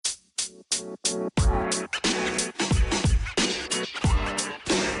Hello,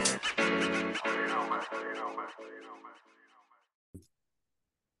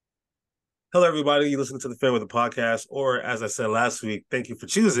 everybody. You listening to the Fair Weather Podcast, or as I said last week, thank you for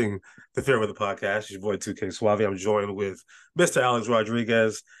choosing the Fair Weather Podcast. It's your boy 2K Suave. I'm joined with Mr. Alex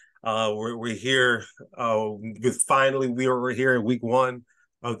Rodriguez. We're here we're here in week one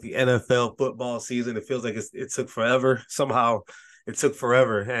of the NFL football season. It feels like it took forever. Somehow it took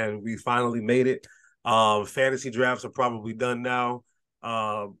forever, and we finally made it. Fantasy drafts are probably done now.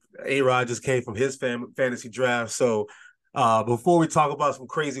 A-Rod just came from his fantasy draft, so before we talk about some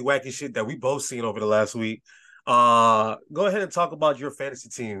crazy, wacky shit that we both seen over the last week, go ahead and talk about your fantasy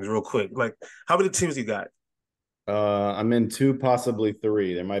teams real quick. Like, how many teams you got? I'm in two, possibly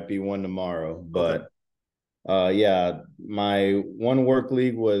three. There might be one tomorrow, Okay. but yeah, my one work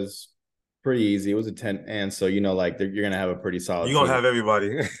league was pretty easy. It was a 10, and so like you're gonna have a pretty solid You're gonna team. have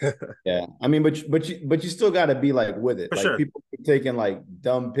everybody. Yeah, I mean, but you still got to be like with it. For Like sure. people keep taking like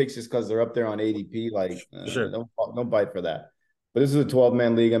dumb picks just because they're up there on ADP. Like, For sure. don't bite for that. But this is a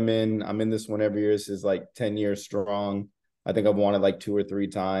 12-man league I'm in. I'm in this one every year. This is like 10 years strong. I think I've won it like 2 or 3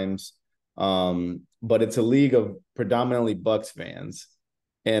 times. But it's a league of predominantly Bucks fans.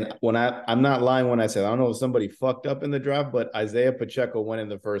 And when I'm not lying when I say I don't know if somebody fucked up in the draft, but Isaiah Pacheco went in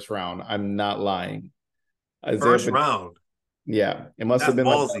the first round. I'm not lying. Isaiah First Pacheco, round. yeah, it must have That's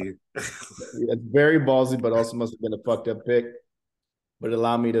been like ballsy. it's very ballsy, but also must have been a fucked up pick. But it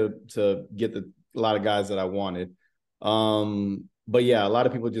allowed me to get a lot of guys that I wanted. But yeah, a lot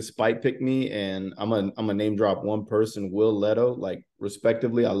of people just spite pick me, and I'm a name drop one person, Will Leto, like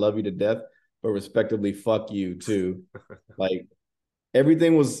respectively. I love you to death, but respectively, fuck you too. Like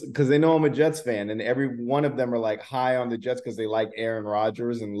everything was because they know I'm a Jets fan, and every one of them are like high on the Jets because they like Aaron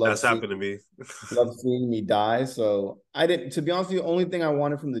Rodgers and That's happened to me. love seeing me die. So I didn't. To be honest, the only thing I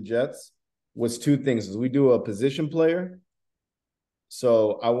wanted from the Jets was two things: is we do a position player.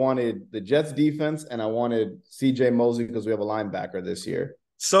 So I wanted the Jets defense, and I wanted C.J. Mosley because we have a linebacker this year.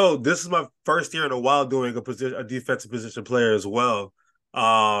 So this is my first year in a while doing a defensive position player as well.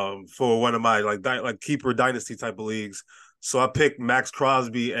 For one of my like keeper dynasty type of leagues. So I picked Max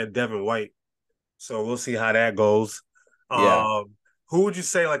Crosby and Devin White. So we'll see how that goes. Yeah, Um, who would you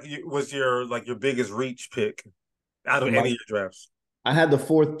say was your biggest reach pick out of my any of your drafts? I had the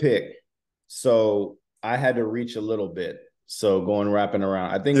fourth pick, so I had to reach a little bit. So going wrapping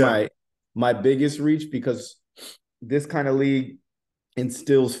around, I think Yeah, my biggest reach because this kind of league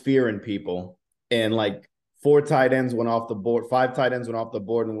instills fear in people, and like four tight ends went off the board, five tight ends went off the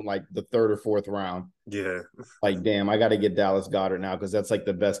board in like the third or fourth round. yeah. Like, damn, I got to get Dallas Goedert now because that's like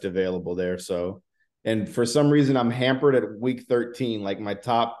the best available there. So, and for some reason, I'm hampered at week 13. Like my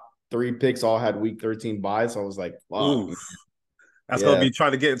top three picks all had week 13 buys. So I was like, fuck, Ooh, that's gonna yeah, be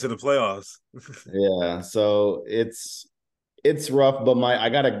trying to get into the playoffs. yeah. So it's rough, but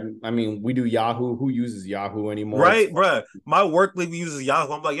I mean, we do Yahoo. Who uses Yahoo anymore? It's Right, bro. My work league uses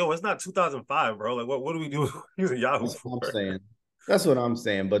Yahoo. I'm like, yo, it's not 2005, bro. Like, what do we do using Yahoo That's what for? I'm saying. That's what I'm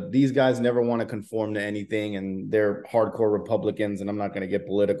saying. But these guys never want to conform to anything, and they're hardcore Republicans. And I'm not going to get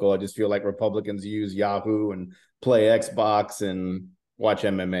political. I just feel like Republicans use Yahoo and play Xbox and watch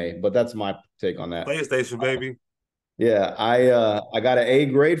MMA. But that's my take on that. PlayStation, baby. Yeah, I got an A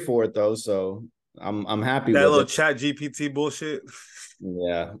grade for it though, so I'm happy That with little it. chat GPT bullshit.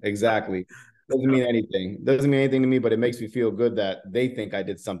 Yeah, exactly. Doesn't mean anything. Doesn't mean anything to me, but it makes me feel good that they think I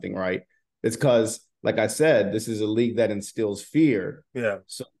did something right. It's because, like I said, this is a league that instills fear. Yeah.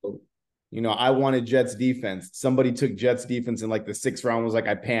 So, I wanted Jets defense. Somebody took Jets defense in like the sixth round. Was like,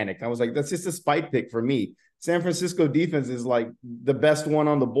 I panicked. I was like, that's just a spite pick for me. San Francisco defense is like the best one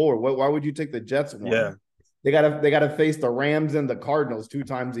on the board. Why would you take the Jets Yeah. one? They gotta face the Rams and the Cardinals 2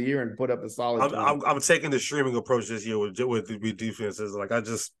 times a year and put up a solid I'm 20. I'm, I'm taking the streaming approach this year with defenses. Like I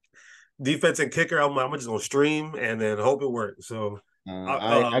just defense and kicker. I'm just gonna stream and then hope it works. So, Uh,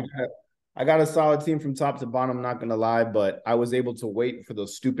 I I um, got I got a solid team from top to bottom. I'm not gonna lie, but I was able to wait for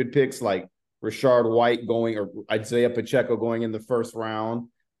those stupid picks like Rashard White going or Isaiah Pacheco going in the first round.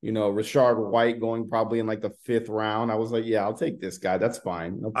 Rashard White going probably in like the fifth round. I was like, yeah, I'll take this guy. That's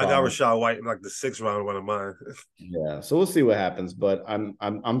fine, no I got problem. Rashad White in like the sixth round of one of mine. Yeah, so we'll see what happens. But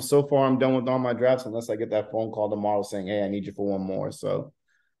I'm so far I'm done with all my drafts unless I get that phone call tomorrow saying, hey, I need you for one more. So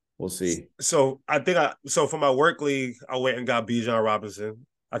we'll see. So for my work league, I went and got Bijan Robinson.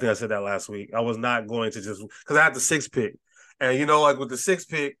 I think I said that last week. I was not going to just because I had the sixth pick, and like with the sixth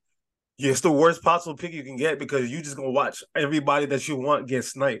pick, yeah, it's the worst possible pick you can get because you just gonna watch everybody that you want get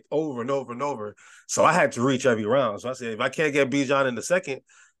sniped over and over and over. So I had to reach every round. So I said, if I can't get Bijan in the second,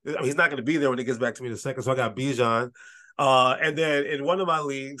 he's not gonna be there when it gets back to me in the second. So I got Bijan. And then in one of my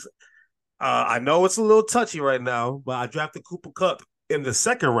leagues, I know it's a little touchy right now, but I drafted Cooper Kupp in the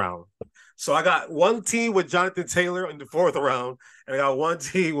second round. So I got one team with Jonathan Taylor in the fourth round, and I got one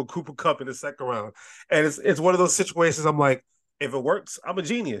team with Cooper Kupp in the second round. And it's one of those situations I'm like, if it works, I'm a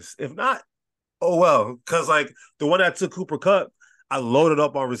genius. If not, oh well. Because like the one that took Cooper Kupp, I loaded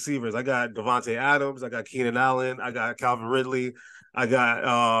up on receivers. I got Devontae Adams, I got Keenan Allen, I got Calvin Ridley, I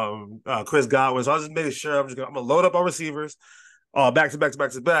got Chris Godwin. So I just made sure I'm gonna load up on receivers, back to back to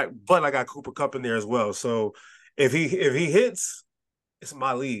back to back. But I got Cooper Kupp in there as well. So if he hits, it's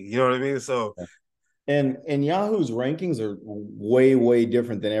my league. You know what I mean? So And Yahoo's rankings are way, way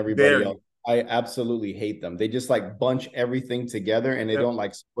different than everybody very else. I absolutely hate them. They just like bunch everything together and they yep. don't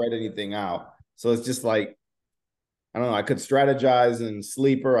like spread anything out. So it's just like, I don't know. I could strategize in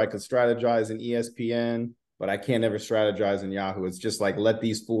Sleeper, I could strategize in ESPN, but I can't ever strategize in Yahoo. It's just like let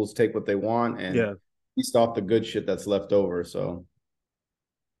these fools take what they want and Yeah. feast off the good shit that's left over. So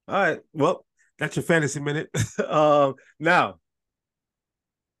All right. Well, that's your fantasy minute. Now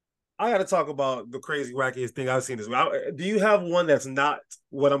I got to talk about the crazy, wackiest thing I've seen this week. Do you have one that's not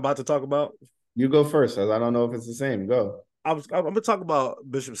what I'm about to talk about? you go first, as I don't know if it's the same. Go. I'm going to talk about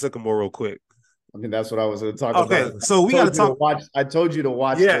Bishop Sycamore real quick. I mean, that's what I was going to talk Okay, about. so we got to talk. I told you to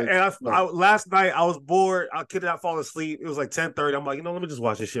watch Yeah, the. and last night I was bored. I could not fall asleep. It was like 10:30. I'm like, let me just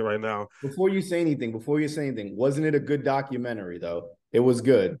watch this shit right now. Before you say anything, wasn't it a good documentary though? It was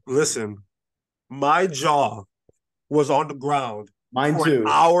good. Listen, my jaw was on the ground Mine for an too.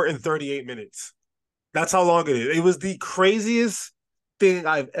 hour and 38 minutes. That's how long it is. It was the craziest thing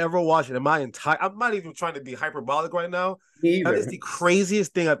I've ever watched in my entire. I'm not even trying to be hyperbolic right now. Me That is either. the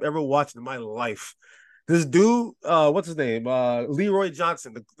craziest thing I've ever watched in my life. This dude, what's his name? Leroy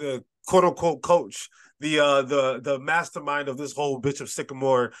Johnson, the quote unquote coach, the mastermind of this whole Bishop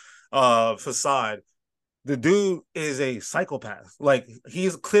Sycamore facade. The dude is a psychopath. Like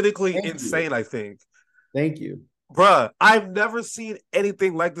he's clinically Thank you. insane, I think. Thank you. Bruh, I've never seen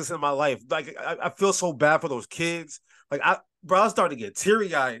anything like this in my life. Like I feel so bad for those kids. Like I was starting to get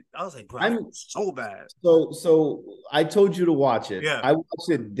teary eyed. I was like, bro, I feel so bad. So I told you to watch it. Yeah, I watched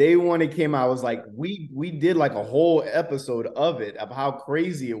it day one it came out. I was like, we did like a whole episode of it of how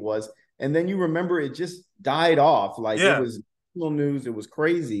crazy it was. And then you remember it just died off. Like it yeah, was national news, it was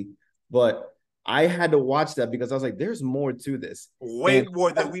crazy. But I had to watch that because I was like, there's more to this. way And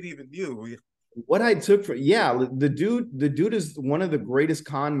more than we even knew. what I took for the dude is one of the greatest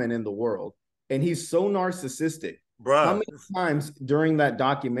con men in the world, and he's so narcissistic. How Bruh, many times during that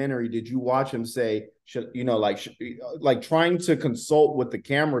documentary did you watch him say, like trying to consult with the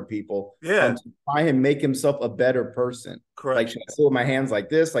camera people yeah, to try and make himself a better person? Like, correct. should I sit with my hands like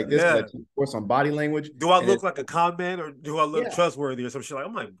this, because I Yeah. take course on body language? Do I And look it's like a con man or do I look yeah, trustworthy or some shit? Like,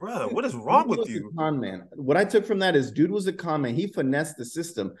 I'm like, bruh, what is dude wrong with was you? a con man. What I took from that is dude was a con man. He finessed the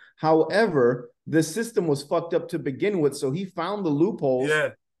system. However, the system was fucked up to begin with. So he found the loopholes Yeah.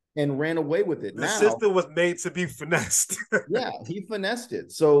 and ran away with it. The Now, system was made to be finessed. yeah, he finessed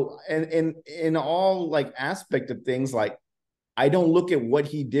it. So, and in all like aspect of things, like I don't look at what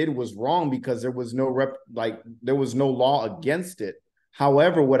he did was wrong because there was no law against it.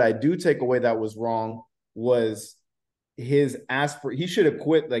 However, what I do take away that was wrong was his he should have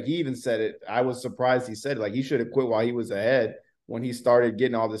quit. Like he even said it. I was surprised he said it. Like he should have quit while he was ahead when he started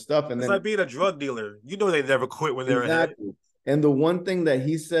getting all this stuff. And It's then like being a drug dealer. You know they never quit when they're ahead. exactly. And the one thing that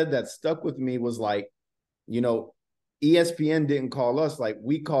he said that stuck with me was like, you know, ESPN didn't call us, like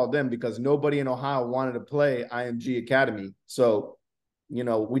we called them because nobody in Ohio wanted to play IMG Academy. So,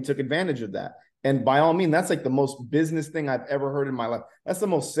 we took advantage of that. And by all means, that's like the most business thing I've ever heard in my life. That's the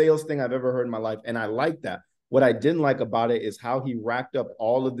most sales thing I've ever heard in my life. And I like that. What I didn't like about it is how he racked up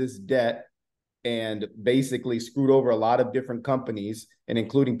all of this debt and basically screwed over a lot of different companies, and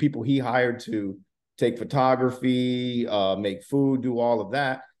including people he hired to take photography, make food, do all of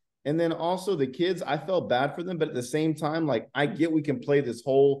that. And then also the kids, I felt bad for them, but at the same time, like I get we can play this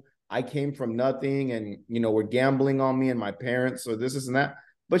whole I came from nothing and we're gambling on me and my parents, so this and that.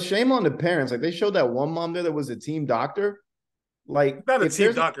 But shame on the parents. Like they showed that one mom there that was a team doctor. Like Not a if team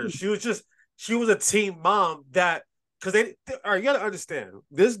there's doctor. She was a team mom that because all right, you gotta understand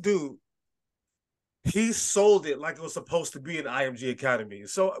this dude, he sold it like it was supposed to be an IMG Academy.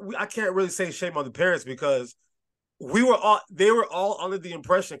 So I can't really say shame on the parents because they were all under the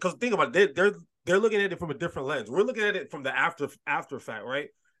impression, because think about it, they're looking at it from a different lens. We're looking at it from the after fact, right?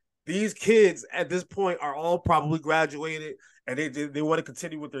 These kids at this point are all probably graduated and they want to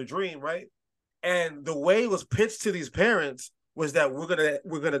continue with their dream, right? And the way it was pitched to these parents was that we're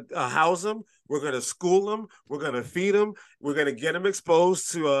gonna house them, we're gonna school them, we're gonna feed them, we're gonna get them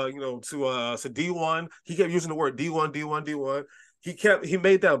exposed to D1. He kept using the word D1, D1, D1. He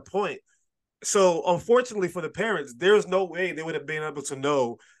made that point. So unfortunately for the parents, there's no way they would have been able to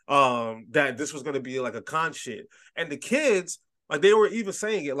know that this was going to be like a con shit. And the kids, like they were even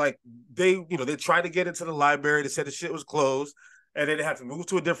saying it, like they tried to get into the library. They said the shit was closed, and then they had to move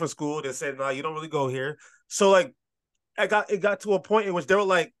to a different school. They said, "No, you don't really go here." So like, it got to a point in which they were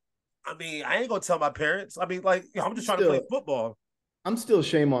like, "I mean, I ain't gonna tell my parents. I mean, like, I'm just trying to play Still, football." I'm still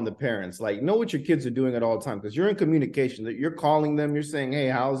shame on the parents. Like, know what your kids are doing at all time because you're in communication. That you're calling them. You're saying, "Hey,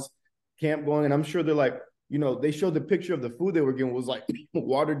 how's camp going?" And I'm sure they're like, they showed the picture of the food they were getting was like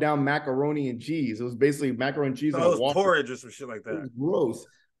watered down macaroni and cheese. It was basically macaroni and cheese So in it a was water. porridge or some shit like It that. was gross.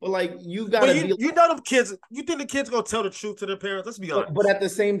 But like, you But gotta be you know them kids. You think the kids gonna tell the truth to their parents? Let's be But honest. at the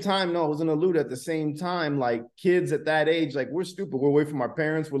same time, no, I was gonna allude at the same time, like kids at that age, like we're stupid. We're away from our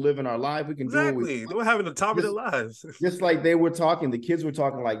parents. We're living our life. We can do what we Exactly. They were having the time of their just lives. just like they were talking. The kids were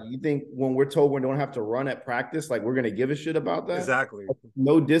talking like, you think when we're told we don't have to run at practice, like we're gonna give a shit about that? Exactly.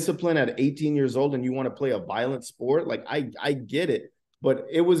 No discipline at 18 years old, and you want to play a violent sport? Like I get it, but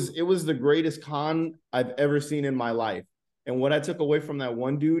it was the greatest con I've ever seen in my life. And what I took away from that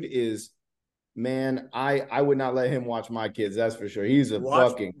one dude is, man, I would not let him watch my kids. That's for sure. He's a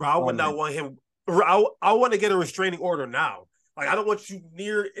Watch, fucking bro. I would not comment. want him. I want to get a restraining order now. Like I don't want you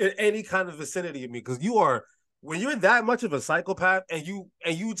near any kind of vicinity of me because you are when you're that much of a psychopath and you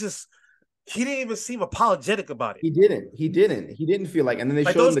just he didn't even seem apologetic about it. He didn't feel like. And then they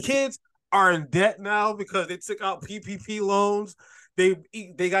Like showed him those the. kids are in debt now because they took out PPP loans. They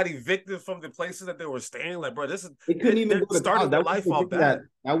got evicted from the places that they were staying. Like, bro, this is They couldn't even they're go to starting college. their That was life the off thing that bad.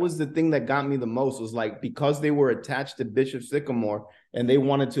 that was the thing that got me the most was like because they were attached to Bishop Sycamore and they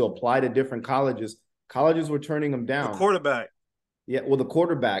wanted to apply to different colleges. Colleges were turning them The down. quarterback, Yeah, well, the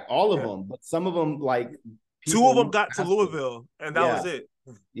quarterback, all of yeah, them, but some of them like two of them people got to asked them. Louisville, and that Yeah, was it.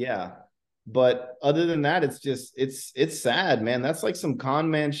 yeah. But other than that, it's just it's sad, man. That's like some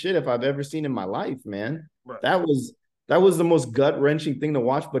con man shit if I've ever seen in my life, man. Right. That was that was the most gut wrenching thing to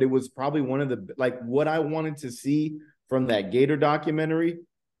watch, but it was probably one of the like what I wanted to see from that Gator documentary.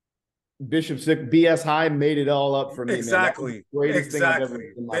 Bishop Sick BS High made it all up for me, man. That was Exactly. the greatest thing I've ever Exactly.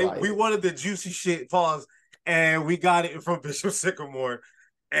 seen in my They life. we wanted the juicy shit pause, and we got it from Bishop Sycamore.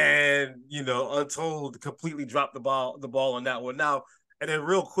 And Untold completely dropped the ball on that one. Now, and then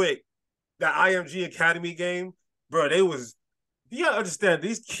real quick, that IMG Academy game, bro, you gotta understand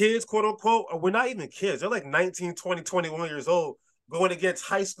these kids, quote unquote, we're not even kids. They're like 19, 20, 21 years old going against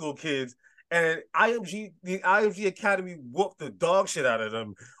high school kids. And the IMG Academy whooped the dog shit out of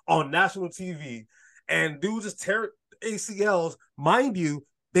them on national TV. And dudes just tear ACLs. Mind you,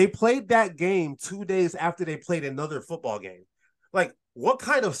 they played that game 2 days after they played another football game. Like, what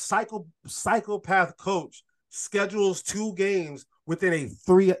kind of psychopath coach schedules 2 games within a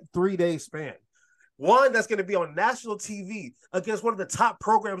three day span? One that's going to be on national TV against one of the top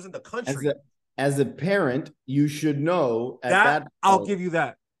programs in the As country. a as a parent, you should know at That that I'll point. give you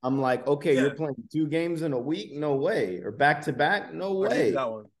that. I'm like, okay, you're Yeah, playing 2 games in a week? No way. Or back to back? No I'll give you way.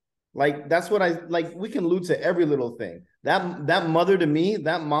 that one. Like that's what I like. We can allude to every little thing. That mother to me,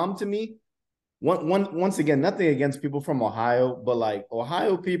 that mom to me. Once again, nothing against people from Ohio, but like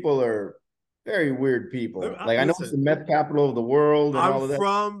Ohio people are very weird people. Like I know it's the Listen, meth capital of the world and I'm all of that.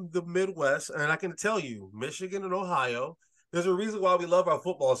 from the Midwest, and I can tell you, Michigan and Ohio. There's a reason why we love our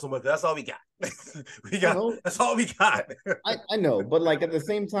football so much. That's all we got. we I got. know, That's all we got. I know, but like at the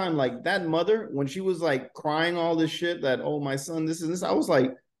same time, like that mother when she was like crying all this shit that oh my son this and this, I was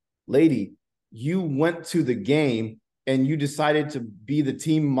like, lady, you went to the game and you decided to be the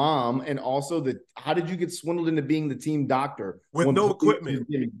team mom and also the how did you get swindled into being the team doctor With when no police equipment, was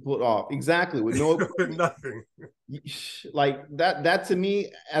getting put off exactly with no with equipment nothing. like that to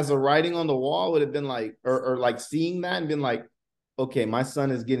me as a writing on the wall would have been like or like seeing that and been like okay my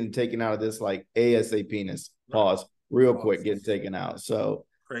son is getting taken out of this like ASAP penis Right. pause real quick Pause. getting taken out so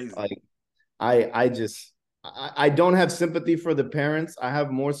Crazy. like I don't have sympathy for the parents. I have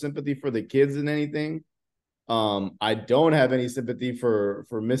more sympathy for the kids than anything. I don't have any sympathy for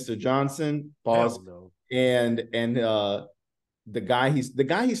Mr. Johnson. Pause. Hell no. And the guy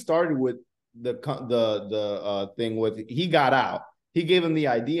he started with the thing with he got out. He gave him the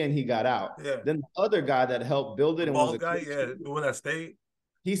idea and he got out. Yeah. Then the other guy that helped build The it and was bald a guy, coach, yeah, the one that stayed.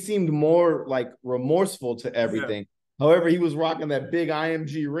 he seemed more like remorseful to Yeah. everything. However, he was rocking that big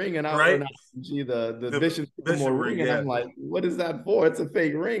IMG ring and or Right? not IMG, the The Bishop Bishop Sycamore ring, ring, and yeah. I'm like, what is that for? It's a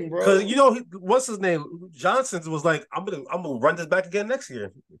fake ring, Because bro. what's his name? Johnson's was like, I'm gonna run this back again next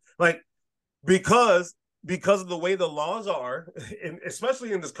year. Like, because of the way the laws are, and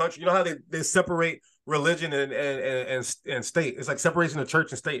especially in this country, you know how they separate religion and state. It's like separation of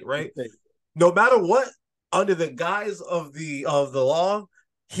church and state, right? No matter what, under the guise of the law,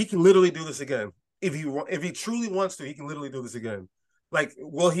 he can literally do this again. If he truly wants to, he can literally do this again. Like,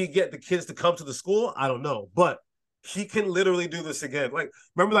 will he get the kids to come to the school? I don't know, but he can literally do this again. Like,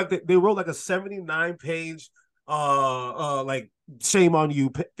 remember, like they wrote like a 79-page like shame on you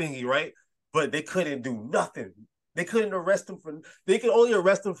thingy, right? But they couldn't do nothing. They couldn't arrest him for. They could only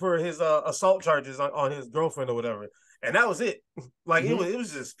arrest him for his assault charges on his girlfriend or whatever, and that was it. Like Mm-hmm. it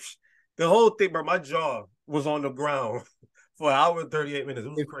was just the whole thing. Bro, my jaw was on the ground for an hour and 38 minutes. It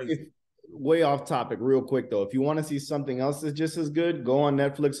was If crazy. way off topic, real quick though, if you want to see something else that's just as good, go on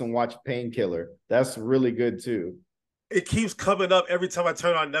Netflix and watch Painkiller. That's really good too. It keeps coming up every time I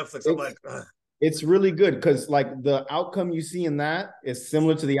turn on Netflix. I'm like, It's it's really good because like the outcome you see in that is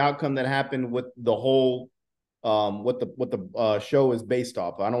similar to the outcome that happened with the whole what the show is based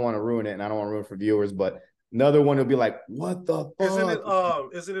off. I don't want to ruin it and I don't want to ruin it for viewers, but another one will be like, what the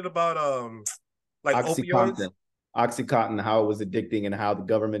fuck? isn't it about like opioids? Oxycontin. Oxycontin, how it was addicting and how the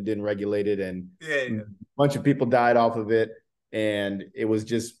government didn't regulate it, and Yeah, a yeah. bunch of people died off of it, and it was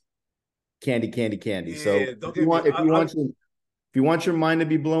just candy, candy, candy. So Yeah, don't get me. if you want your mind to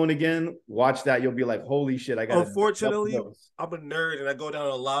be blown again, watch that. You'll be like, holy shit, I got to double Unfortunately, dose. I'm a nerd and I go down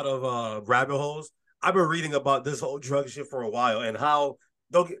a lot of rabbit holes. I've been reading about this whole drug shit for a while and how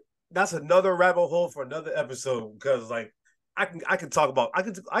don't get, that's another rabbit hole for another episode because like I can talk about I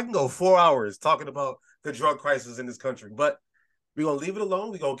can go 4 hours talking about the drug crisis in this country, but we're gonna leave it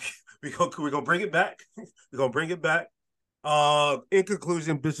alone. We're gonna bring it back. We're gonna bring it back. In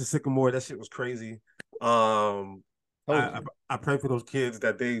conclusion, Bishop Sycamore, that shit was crazy. Um, Told you. I pray for those kids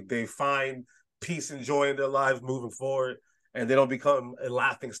that they find peace and joy in their lives moving forward, and they don't become a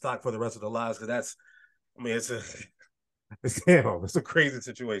laughing stock for the rest of their lives. Because that's, I mean, it's a crazy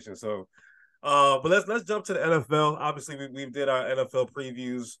situation. So, but let's jump to the NFL. Obviously, we did our NFL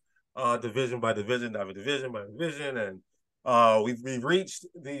previews, division by division, division by division, and we've reached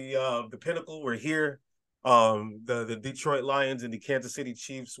the pinnacle. We're here. The Detroit Lions and the Kansas City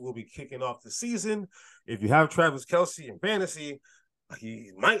Chiefs will be kicking off the season. If you have Travis Kelce in fantasy,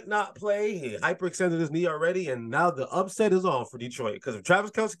 he might not play. He hyperextended his knee already, and now the upset is on for Detroit. Because if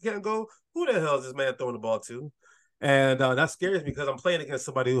Travis Kelce can't go, who the hell is this man throwing the ball to? And that scares me because I'm playing against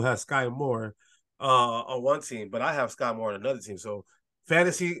somebody who has Sky Moore on one team, but I have Sky Moore on another team. So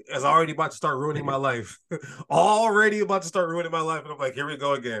fantasy is already about to start ruining my life. Already about to start ruining my life. And I'm like, here we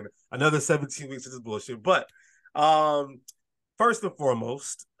go again. Another 17 weeks of this bullshit. But first and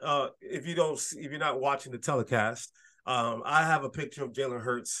foremost, if you're not watching the telecast, I have a picture of Jalen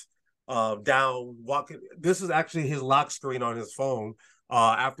Hurts down walking. This is actually his lock screen on his phone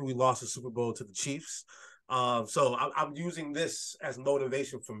after we lost the Super Bowl to the Chiefs. So I'm using this as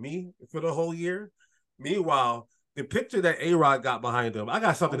motivation for me for the whole year. Meanwhile, the picture that A-Rod got behind him, I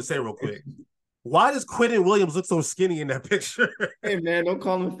got something to say real quick. Why does Quentin Williams look so skinny in that picture? Hey man, don't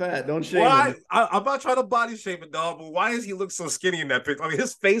call him fat. Don't shame Why? him. I'm not trying to body shame it, dog, but why does he look so skinny in that picture? I mean,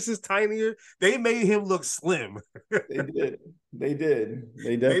 his face is tinier. They made him look slim. They did. They did. They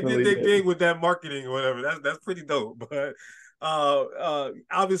They did definitely their did. thing with that marketing or whatever. That's pretty dope. But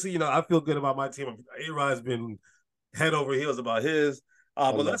obviously, I feel good about my team. A-Rod's been head over heels about his.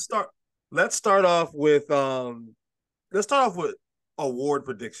 But let's start off with award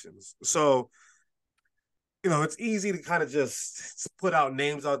predictions. So, it's easy to kind of just put out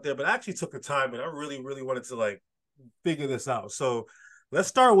names out there, but I actually took the time and I really, really wanted to like figure this out. So let's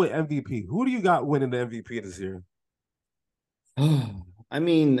start with MVP. Who do you got winning the MVP this year? I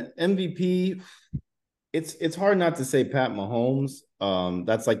mean, MVP, it's hard not to say Pat Mahomes.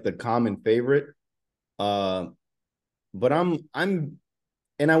 That's like the common favorite. Uh, but I'm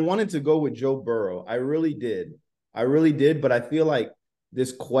and I wanted to go with Joe Burrow. I really did. I really did, but I feel like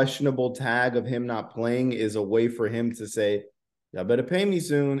this questionable tag of him not playing is a way for him to say, y'all better pay me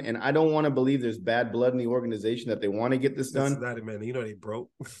soon. And I don't want to believe there's bad blood in the organization that they want to get this done. Cincinnati, man. They broke.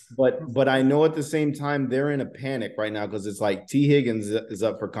 But I know at the same time they're in a panic right now because it's like T. Higgins is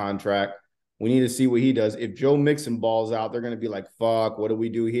up for contract. We need to see what he does. If Joe Mixon balls out, they're going to be like, fuck, what do we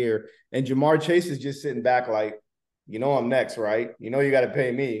do here? And Jamar Chase is just sitting back like, I'm next, right? You got to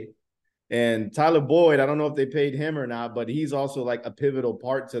pay me. And Tyler Boyd, I don't know if they paid him or not, but he's also like a pivotal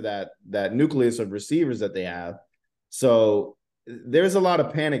part to that nucleus of receivers that they have. So there's a lot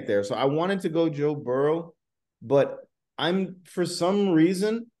of panic there. So I wanted to go Joe Burrow, but for some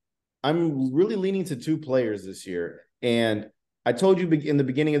reason, I'm really leaning to two players this year. And I told you in the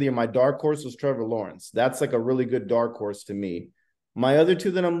beginning of the year, my dark horse was Trevor Lawrence. That's like a really good dark horse to me. My other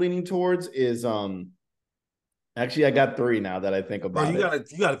two that I'm leaning towards is actually I got three now that I think about it.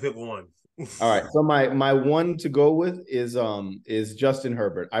 You gotta pick one. All right. So my one to go with is Justin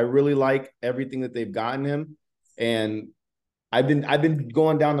Herbert. I really like everything that they've gotten him. And I've been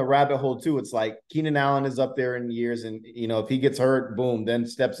going down the rabbit hole too. It's like Keenan Allen is up there in years, and if he gets hurt, boom, then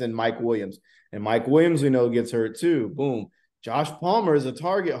steps in Mike Williams, and Mike Williams we know gets hurt too, boom. Josh Palmer is a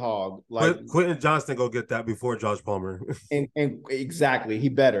target hog, like Quentin Johnston go get that before Josh Palmer. and exactly he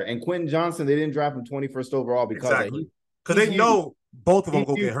better. And Quentin Johnson, they didn't draft him 21st overall because Exactly. Because he's they huge. know both of them He's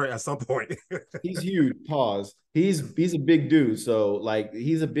go huge. get hurt at some point. He's huge. Pause. He's a big dude, so like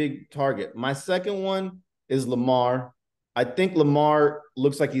he's a big target. My second one is Lamar. I think Lamar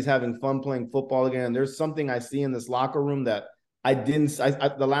looks like he's having fun playing football again. There's something I see in this locker room that I didn't.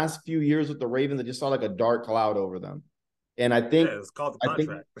 The last few years with the Ravens, I just saw like a dark cloud over them, and Yeah, it's called the I think,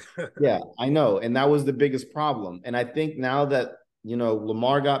 contract. yeah, I know, and that was the biggest problem. And I think now that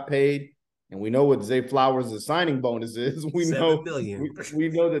Lamar got paid, and we know what Zay Flowers' signing bonus is, we 7 know million. we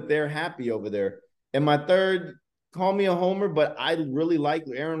know that they're happy over there. And my third, call me a homer, but I really like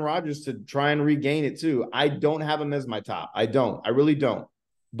Aaron Rodgers to try and regain it too. I don't have him as my top. I don't. I really don't.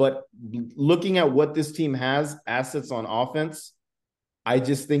 But looking at what this team has, assets on offense, I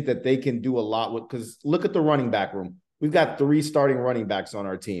just think that they can do a lot with, because look at the running back room. We've got 3 starting running backs on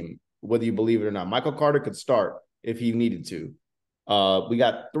our team, whether you believe it or not. Michael Carter could start if he needed to. We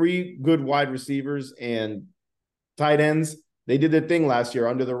got 3 good wide receivers and tight ends. They did their thing last year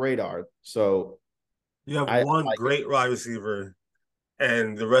under the radar. So You have I one like it. great wide receiver,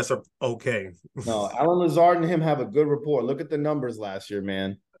 and the rest are okay. No, Alan Lazard and him have a good rapport. Look at the numbers last year,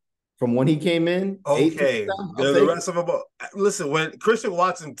 man. From when he came in, 8 Okay. touchdowns. I'll The take it. rest of them. Listen, when Christian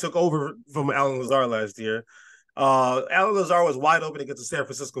Watson took over from Alan Lazar last year, Alan Lazar was wide open against the San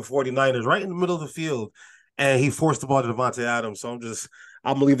Francisco 49ers right in the middle of the field, and he forced the ball to Devontae Adams. So I'm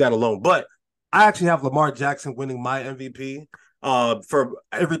gonna leave that alone. But I actually have Lamar Jackson winning my MVP for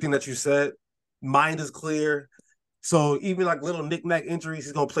everything that you said. Mind is clear. So even like little knick-knack injuries,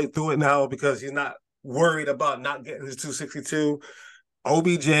 he's gonna play through it now because he's not worried about not getting his 262.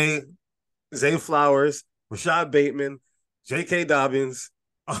 OBJ, Zay Flowers, Rashad Bateman, J.K. Dobbins,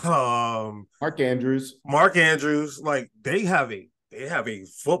 Mark Andrews. Mark Andrews, like they have a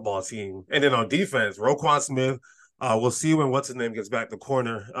football team. And then on defense, Roquan Smith. We'll see when what's his name gets back the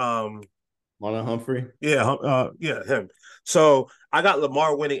corner. Marlon Humphrey. Yeah, him. So I got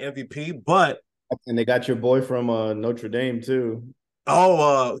Lamar winning MVP, but And they got your boy from Notre Dame, too.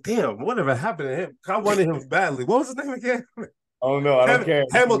 damn, whatever happened to him? I wanted him badly. What was his name again? Oh, no, I don't care.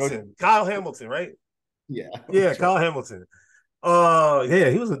 Hamilton, Kyle Hamilton, right? Yeah. Yeah, Kyle Hamilton. Yeah,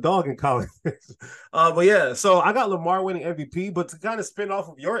 he was a dog in college. But yeah, so I got Lamar winning MVP, but to kind of spin off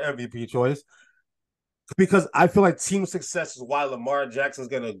of your MVP choice, because I feel like team success is why Lamar Jackson's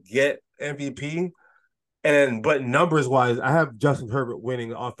gonna get MVP. But numbers wise, I have Justin Herbert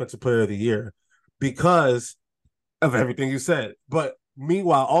winning Offensive Player of the Year because of everything you said. But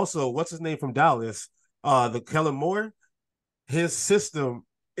meanwhile, also, what's his name from Dallas? The Kellen Moore, his system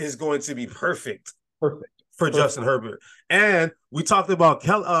is going to be perfect Perfect. for Perfect. Justin Herbert. And we talked about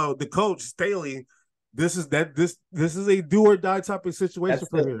the coach Staley. This is a do or die type of situation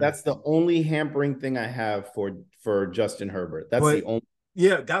for him. That's the only hampering thing I have for Justin Herbert. That's But the only.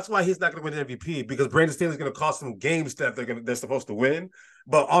 yeah, that's why he's not going to win the MVP because Brandon Staley's going to cost them games that they're supposed to win.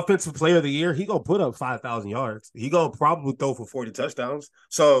 But Offensive Player of the Year, he gonna put up 5,000 yards. He gonna probably throw for 40 touchdowns.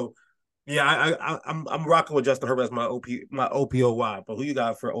 So yeah, I'm rocking with Justin Herbert as my OPOY. But who you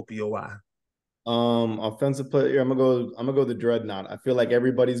got for OPOY? Offensive player. I'm gonna go the Dreadnought. I feel like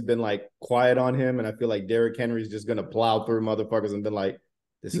everybody's been like quiet on him, and I feel like Derrick Henry's just gonna plow through motherfuckers and been like,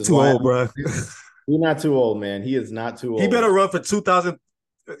 "This He's is too why old, bro. He's not too old, man. He is not too old. He better run for 2,000.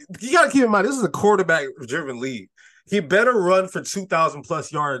 You got to keep in mind, this is a quarterback-driven league. He better run for 2,000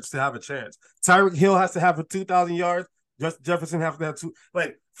 plus yards to have a chance. Tyreek Hill has to have for 2,000 yards. Justin Jefferson has to have two.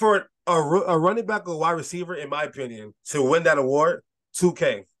 Like for a running back or wide receiver, in my opinion, to win that award,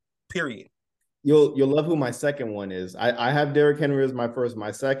 2K. Period. You'll love who my second one is. I have Derrick Henry as my first.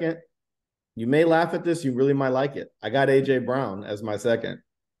 My second, you may laugh at this. You really might like it. I got AJ Brown as my second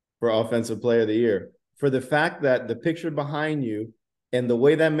for Offensive Player of the Year for the fact that the picture behind you and the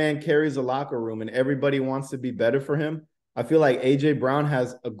way that man carries a locker room and everybody wants to be better for him. I feel like AJ Brown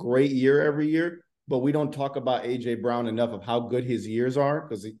has a great year every year, but we don't talk about AJ Brown enough of how good his years are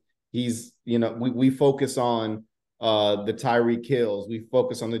because he's we focus on the Tyreek Hills, we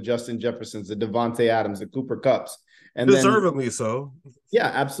focus on the Justin Jeffersons, the Devontae Adams, the Cooper Kupps, and deservedly so. Yeah,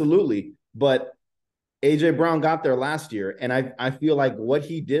 absolutely. But AJ Brown got there last year, and I feel like what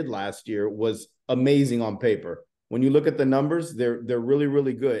he did last year was amazing on paper. When you look at the numbers, they're really,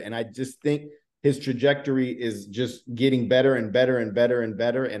 really good. And I just think his trajectory is just getting better and better and better and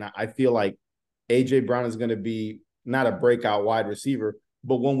better. And I feel like AJ Brown is going to be not a breakout wide receiver,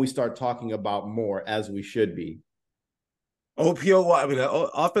 but when we start talking about more as we should be. OPO, I mean,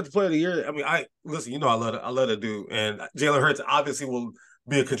 offensive player of the year. I mean, I listen. You know, I love to do, and Jalen Hurts obviously will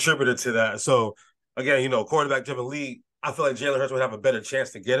be a contributor to that. So again, you know, quarterback driven league. I feel like Jalen Hurts would have a better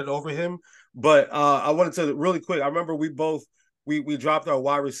chance to get it over him. But I wanted to really quick. I remember we both we dropped our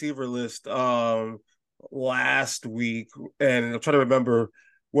wide receiver list last week, and I'm trying to remember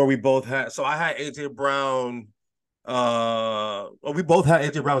where we both had. So I had AJ Brown. Well, we both had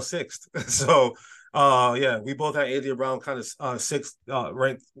AJ Brown sixth. So yeah, we both had AJ Brown kind of sixth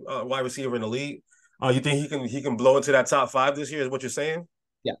ranked wide receiver in the league. You think he can blow into that top five this year? Is what you're saying?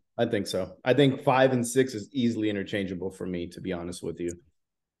 Yeah, I think so. I think 5 and 6 is easily interchangeable for me, to be honest with you.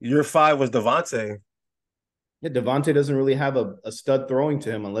 Your five was Devontae. Yeah, Devontae doesn't really have a stud throwing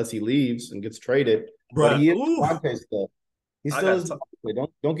to him unless he leaves and gets traded. But Bruh. he is Ooh, Devontae still. He I still got is Devontae.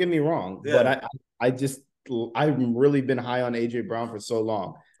 Don't get me wrong. But yeah. I just I've really been high on AJ Brown for so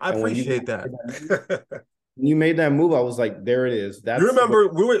long. I And appreciate that. when you made that move, I was like, there it is. You That's what.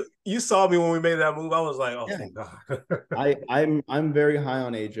 remember you saw me when we made that move. I was like, oh Yeah. thank God. I'm very high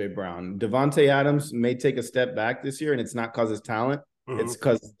on AJ Brown. Devontae Adams may take a step back this year, and it's not because his talent. Mhm. It's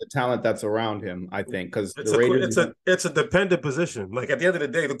because the talent that's around him. I think because It's the a Raiders. it's a dependent position. Like at the end of the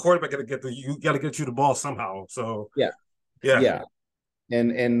day, the quarterback got to get you the ball somehow. So Yeah, yeah, yeah,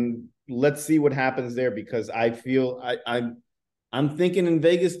 and let's see what happens there because I feel I'm thinking in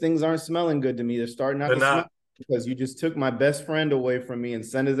Vegas things aren't smelling good to me. They're starting not they're to smell not. because you just took my best friend away from me and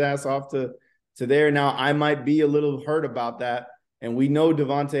sent his ass off to there. Now I might be a little hurt about that, and we know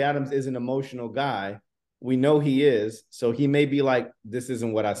Devontae Adams is an emotional guy. We know he is, so he may be like, "This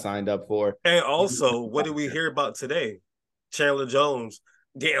isn't what I signed up for." And also, what did we hear about today? Chandler Jones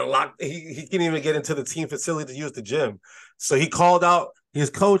getting locked. He can't even get into the team facility to use the gym. So he called out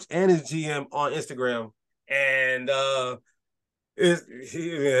his coach and his GM on Instagram, and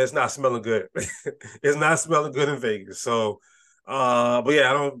it's not smelling good. It's not smelling good in Vegas. So, but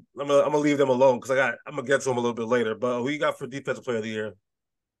yeah, I'm gonna leave them alone because I'm gonna get to them a little bit later. But who you got for defensive player of the year?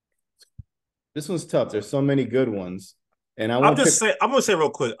 This one's tough. There's so many good ones, and I won't pick. I'm gonna say real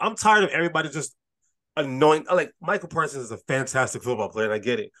quick. I'm tired of everybody just annoying. Like Michael Parsons is a fantastic football player, and I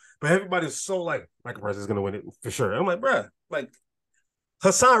get it. But everybody's so like Michael Parsons is gonna win it for sure. I'm like, bruh, like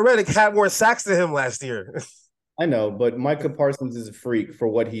Hassan Reddick had more sacks than him last year. I know, but Micah Parsons is a freak for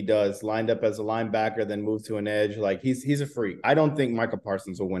what he does. Lined up as a linebacker, then moved to an edge. Like he's a freak. I don't think Micah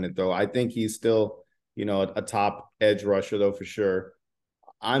Parsons will win it though. I think he's still, a top edge rusher though for sure.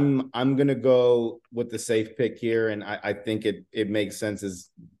 I'm gonna go with the safe pick here, and I think it makes sense. Is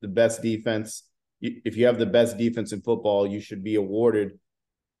the best defense. If you have the best defense in football, you should be awarded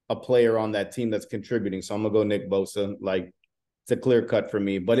a player on that team that's contributing. So I'm gonna go Nick Bosa. Like it's a clear cut for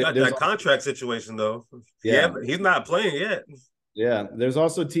me. He But got there's that contract situation though. Yeah, yeah, he's not playing yet. yeah. There's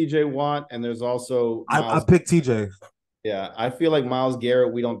also T.J. Watt, and there's also I Miles. picked TJ. Yeah, I feel like Miles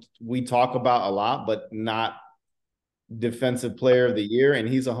Garrett. We talk about a lot, but not defensive player of the year, and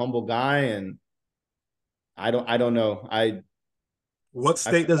he's a humble guy. And I don't know. What I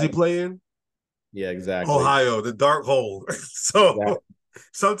state feel does he like play in? yeah, exactly. Ohio, the dark hole. So Exactly.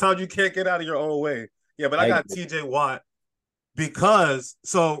 sometimes you can't get out of your own way. Yeah, but I I got agree. TJ Watt because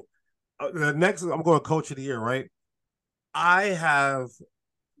the next I'm going coach of the year, right? I have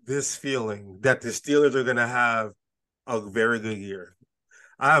this feeling that the Steelers are going to have a very good year.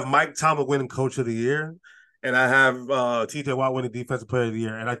 I have Mike Tomlin winning coach of the year, and I have TJ Watt winning defensive player of the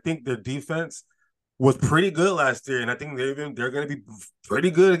year. And I think their defense was pretty good last year, and I think they're going to be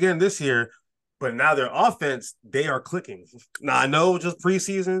pretty good again this year. But now their offense, they are clicking. Now I know just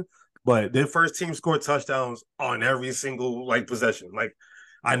preseason, but their first team scored touchdowns on every single like possession. Like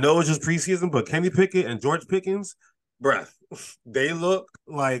I know it's just preseason, but Kenny Pickett and George Pickens, breath, they look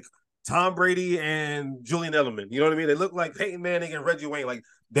like Tom Brady and Julian Edelman. You know what I mean? They look like Peyton Manning and Reggie Wayne. Like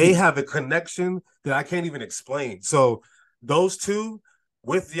they have a connection that I can't even explain. So those two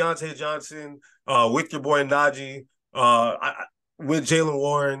with Deontay Johnson, with your boy Najee, with Jalen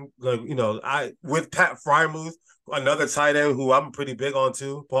Warren, like I with Pat Frymuth, another tight end who I'm pretty big on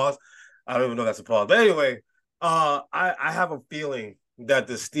too. Pause. I don't even know if that's a pause. But anyway, I have a feeling that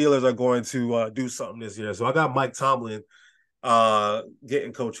the Steelers are going to do something this year. So I got Mike Tomlin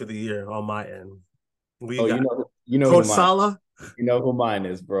getting coach of the year on my end. We Oh, got you know who Coach mine. Sala. You know who mine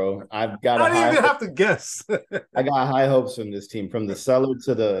is, bro. I've got a I didn't high. even have to guess. I got high hopes from this team, from the cellar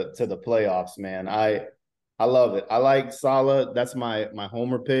to the playoffs, man. I love it. I like Salah. That's my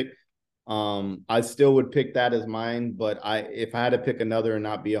homer pick. I still would pick that as mine, but if I had to pick another and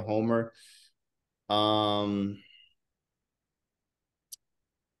not be a homer, um,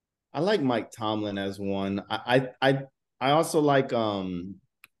 I like Mike Tomlin as one. I also like Harbaugh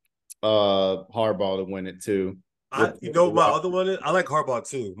to win it too. with My other one is I like Harbaugh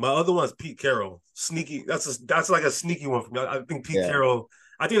too. My other one is Pete Carroll. Sneaky. That's like a sneaky one for me. I think Pete yeah. Carroll.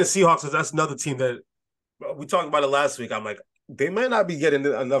 I think the Seahawks that's another team that we talked about it last week. I'm like, they might not be getting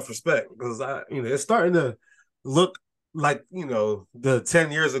enough respect because it's starting to look like the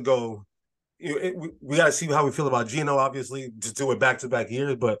 10 years ago. We got to see how we feel about Geno, obviously, to do it back-to-back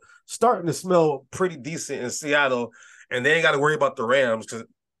years, but starting to smell pretty decent in Seattle, and they ain't got to worry about the Rams because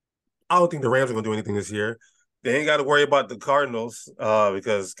I don't think the Rams are going to do anything this year. They ain't got to worry about the Cardinals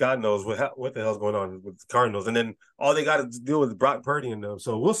because God knows what the hell's going on with the Cardinals, and then all they got to deal with Brock Purdy and them.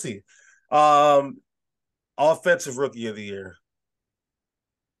 So we'll see. Offensive Rookie of the Year.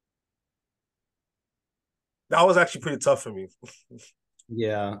 That was actually pretty tough for me.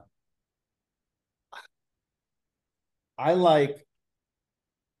 Yeah. I like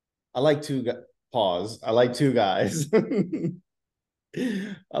two pause. I like two guys. I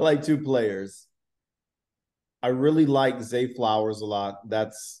like two players. I really like Zay Flowers a lot.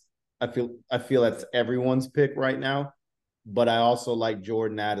 I feel that's everyone's pick right now. But I also like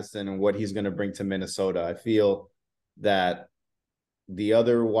Jordan Addison and what he's going to bring to Minnesota. I feel that the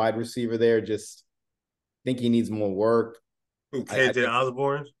other wide receiver there just think he needs more work. KJ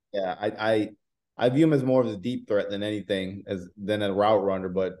Osborne. Yeah, I view him as more of a deep threat than anything than a route runner.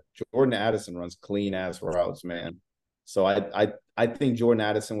 But Jordan Addison runs clean ass routes, man. So I think Jordan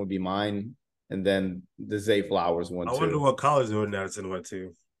Addison would be mine, and then the Zay Flowers one I too. wonder what college Jordan Addison went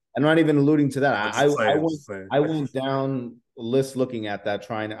to. I'm not even alluding to that. I went down the list looking at that,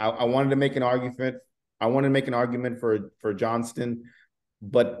 I wanted to make an argument. I wanted to make an argument for Johnston,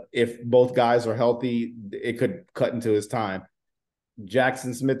 but if both guys are healthy, it could cut into his time.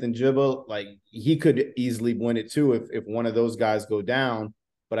 Jackson Smith and Jibba, like he could easily win it too if one of those guys go down.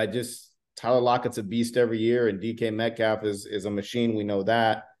 But Tyler Lockett's a beast every year, and DK Metcalf is a machine. We know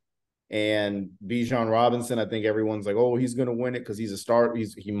that. And Bijan Robinson, I think everyone's like, oh, he's going to win it because he's a start.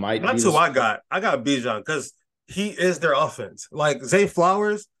 He might That's be. who I got. I got Bijan because he is their offense. Like Zay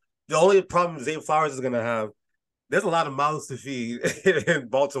Flowers, the only problem Zay Flowers is going to have, there's a lot of mouths to feed in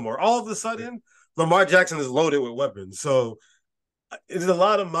Baltimore. All of a sudden, Lamar Jackson is loaded with weapons. So it's a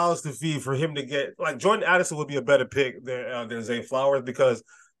lot of mouths to feed for him to get. Like Jordan Addison would be a better pick than Zay Flowers because,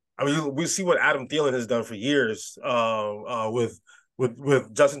 I mean, we see what Adam Thielen has done for years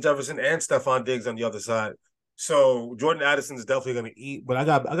with Justin Jefferson and Stephon Diggs on the other side. So Jordan Addison is definitely going to eat, but I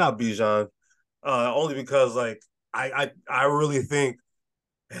got Bijan only because like I really think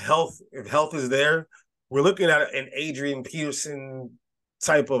if health is there, we're looking at an Adrian Peterson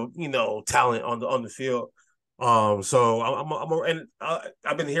type of talent on the field. So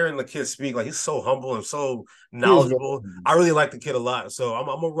I've been hearing the kid speak like he's so humble and so knowledgeable. I really like the kid a lot. So I'm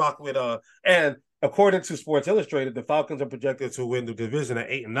gonna rock with and according to Sports Illustrated, the Falcons are projected to win the division at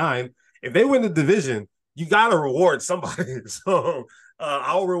 8-9. If they win the division, you gotta reward somebody. So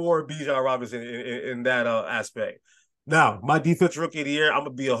I'll reward Bijan Robinson in that aspect. Now, my defense rookie of the year, I'm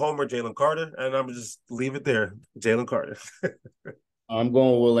gonna be a homer, Jalen Carter, and I'm gonna just leave it there, Jalen Carter. I'm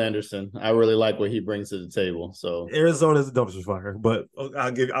going with Will Anderson. I really like what he brings to the table. So Arizona's a dumpster fire, but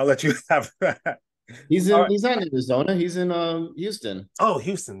I'll let you have that. He's not in Arizona. He's in Houston. Oh,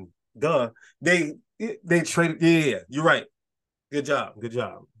 Houston. Duh. They traded. Yeah, you're right. Good job.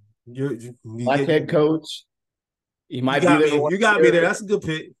 Black head coach. He might be there. You got me there. That's a good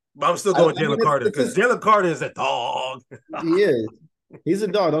pick. But I'm still going Jalen Carter because Jalen Carter is a dog. He is. He's a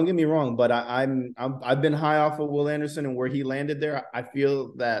dog. Don't get me wrong, but I've been high off of Will Anderson and where he landed there. I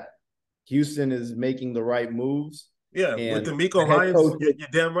feel that Houston is making the right moves. Yeah, with DeMeco Ryans, you're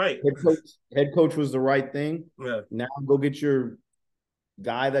damn right. Head coach was the right thing. Yeah. Now go get your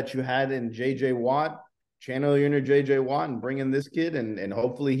guy that you had in J.J. Watt, channel your inner J.J. Watt, and bring in this kid, and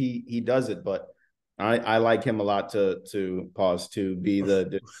hopefully he does it. But I like him a lot to be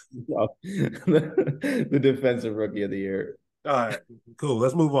the defensive rookie of the year. All right, cool.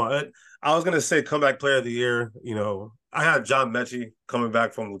 Let's move on. I was gonna say comeback player of the year. I had John Mechie coming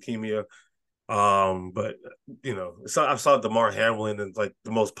back from leukemia. But so I saw DeMar Hamlin as like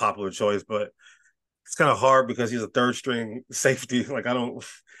the most popular choice, but it's kind of hard because he's a third string safety. Like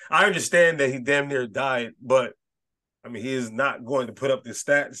I understand that he damn near died, but I mean he is not going to put up the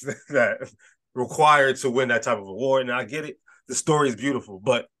stats that required to win that type of award. And I get it. The story is beautiful,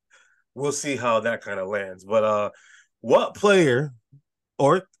 but we'll see how that kind of lands. But what player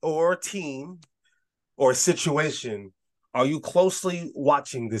or team or situation are you closely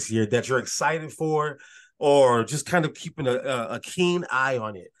watching this year that you're excited for, or just kind of keeping a keen eye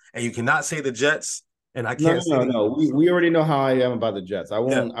on it? And you cannot say the Jets, and I can't. No. We already know how I am about the Jets. I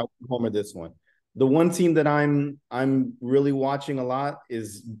won't homer this one. The one team that I'm really watching a lot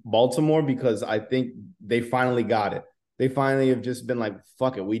is Baltimore because I think they finally got it. They finally have just been like,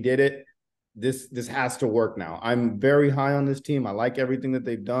 fuck it, we did it. This has to work now. I'm very high on this team. I like everything that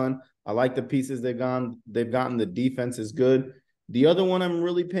they've done. I like the pieces they've gotten. The defense is good. The other one I'm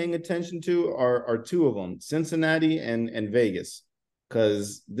really paying attention to are two of them, Cincinnati and Vegas.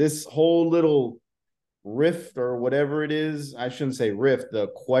 Because this whole little rift or whatever it is, I shouldn't say rift, the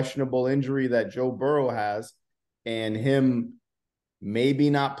questionable injury that Joe Burrow has, and him maybe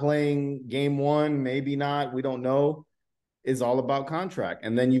not playing game one, maybe not, we don't know, is all about contract.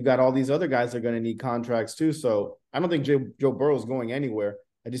 And then you've got all these other guys that are going to need contracts too. So I don't think Joe Burrow is going anywhere.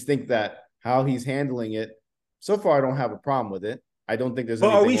 I just think that how he's handling it, so far, I don't have a problem with it. I don't think there's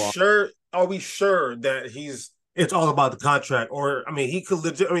But are anything we wrong. sure? Are we sure that it's all about the contract? Or I mean, he could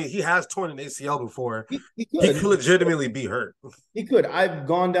legit. I mean, he has torn an ACL before. He He could could. legitimately be hurt. He could. I've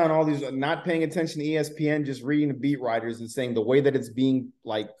gone down all these, not paying attention to ESPN, just reading the beat writers and saying the way that it's being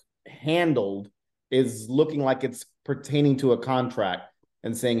like handled is looking like it's pertaining to a contract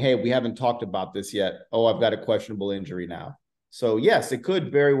and saying, hey, we haven't talked about this yet. Oh, I've got a questionable injury now. So yes, it could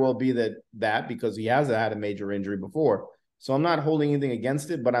very well be that because he has had a major injury before. So I'm not holding anything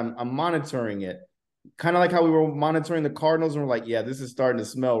against it, but I'm monitoring it. Kind of like how we were monitoring the Cardinals and we're like, yeah, this is starting to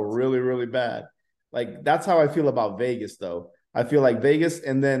smell really, really bad. Like that's how I feel about Vegas, though. I feel like Vegas,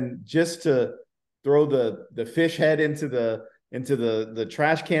 and then just to throw the fish head into the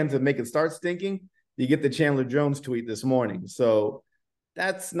trash can to make it start stinking, you get the Chandler Jones tweet this morning. So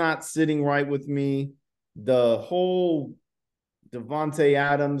that's not sitting right with me. The whole Devontae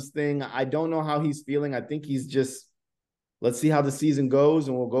Adams thing, I don't know how he's feeling. I think he's just let's see how the season goes,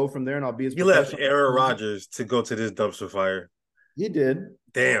 and we'll go from there. And I'll be as He left professional. Aaron Rodgers to go to this dumpster fire. He did.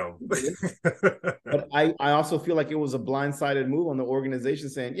 Damn. He did. But I also feel like it was a blindsided move on the organization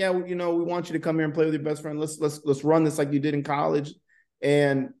saying, yeah, you know, we want you to come here and play with your best friend. Let's run this like you did in college.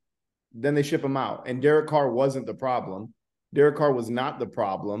 And then they ship him out. And Derek Carr wasn't the problem. Derek Carr was not the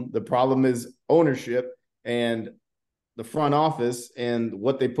problem. The problem is ownership and the front office and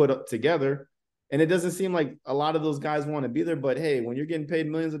what they put up together. And it doesn't seem like a lot of those guys want to be there. But hey, when you're getting paid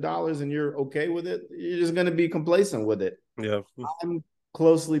millions of dollars and you're okay with it, you're just going to be complacent with it. Yeah. I'm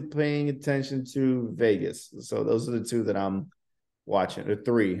closely paying attention to Vegas. So those are the two that I'm watching, or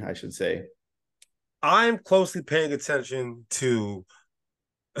three, I should say. I'm closely paying attention to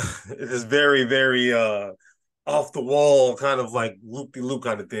this very, very off the wall kind of like loop de loop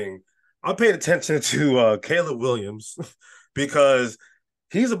kind of thing. I'm paying attention to Caleb Williams because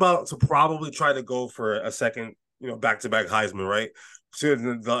he's about to probably try to go for a second, back to back Heisman, right? So I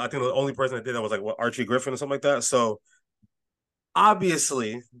think the only person that did that was like Archie Griffin or something like that. So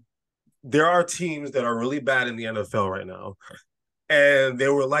obviously, there are teams that are really bad in the NFL right now, and they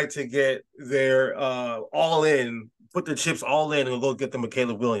would like to get their all in, put their chips all in, and go get them a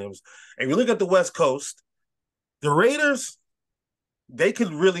Caleb Williams. And you look at the West Coast, the Raiders, they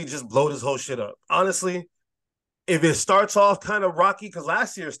could really just blow this whole shit up. Honestly, if it starts off kind of rocky, because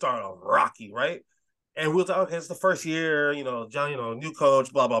last year started off rocky, right? And we'll talk, okay, it's the first year, John, new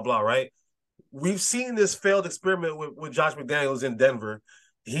coach, blah, blah, blah, right? We've seen this failed experiment with Josh McDaniels in Denver.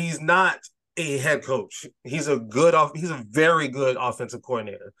 He's not a head coach. He's a very good offensive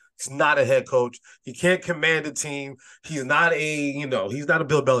coordinator. He's not a head coach. He can't command a team. He's not he's not a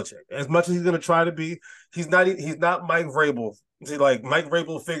Bill Belichick. As much as he's going to try to be, he's not Mike Vrabel. See, like Mike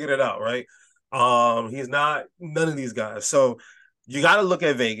Vrabel figured it out, right? He's not none of these guys. So you got to look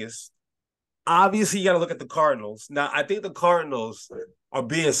at Vegas. Obviously, you got to look at the Cardinals. Now, I think the Cardinals are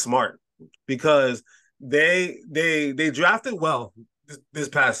being smart because they drafted well this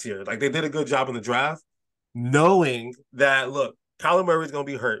past year. Like they did a good job in the draft, knowing that look, Kyler Murray's gonna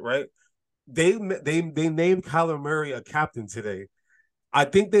be hurt, right? They named Kyler Murray a captain today. I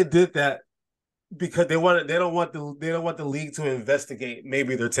think they did that because they don't want the league to investigate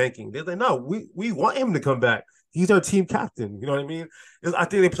maybe they're tanking. They're like, no, we want him to come back. He's our team captain. You know what I mean? I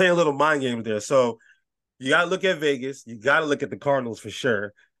think they play a little mind game there. So you got to look at Vegas. You got to look at the Cardinals for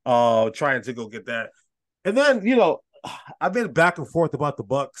sure. Trying to go get that. And then, I've been back and forth about the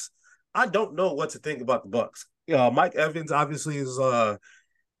Bucks. I don't know what to think about the Bucks. Mike Evans obviously is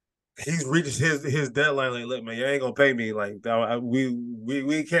he's reached his deadline. Like, look, man, you ain't gonna pay me. Like,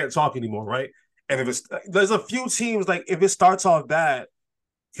 we can't talk anymore, right? And there's a few teams like if it starts off bad,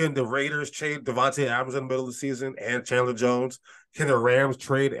 can the Raiders trade Devontae Adams in the middle of the season and Chandler Jones? Can the Rams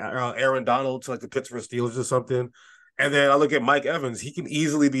trade Aaron Donald to like the Pittsburgh Steelers or something? And then I look at Mike Evans. He can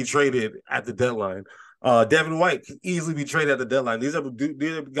easily be traded at the deadline. Devin White can easily be traded at the deadline. These are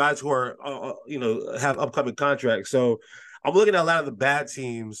guys who are, have upcoming contracts. So I'm looking at a lot of the bad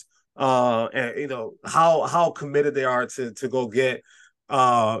teams and how committed they are to go get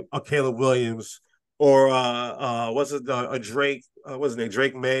a Caleb Williams or what's it a Drake what's his name,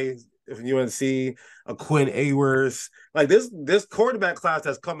 Drake May from UNC, a Quinn Ewers. Like this quarterback class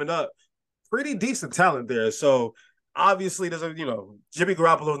that's coming up, pretty decent talent there. So obviously there's Jimmy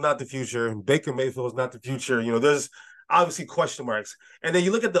Garoppolo is not the future, Baker Mayfield is not the future. There's obviously question marks, and then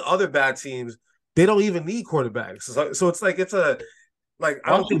you look at the other bad teams, they don't even need quarterbacks. So it's like it's a like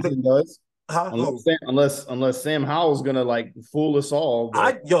I don't think Washington does. huh? Unless Sam Howell's gonna like fool us all,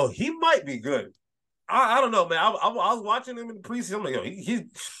 but He might be good. I don't know, man. I was watching him in the preseason. I'm like,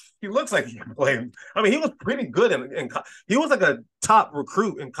 he looks like he can play. I mean, he was pretty good he was like a top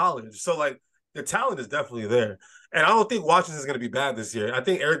recruit in college. So like the talent is definitely there. And I don't think Washington's going to be bad this year. I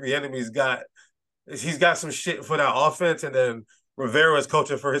think Eric Bieniemy's got some shit for that offense, and then Rivera is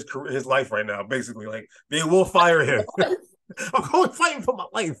coaching for his life right now. Basically, like they will fire him. I'm going fighting for my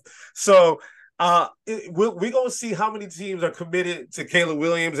life. So we're going to see how many teams are committed to Caleb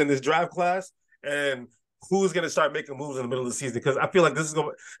Williams in this draft class, and who's going to start making moves in the middle of the season. Because I feel like this is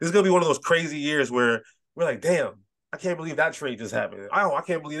going to be one of those crazy years where we're like, damn, I can't believe that trade just happened. I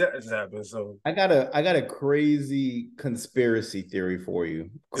can't believe that just happened. So I got a crazy conspiracy theory for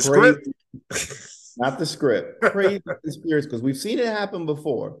you. The crazy, script? not the script. Crazy conspiracy, because we've seen it happen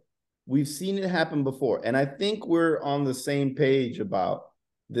before. And I think we're on the same page about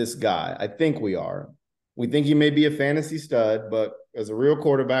this guy. I think we are. We think he may be a fantasy stud, but as a real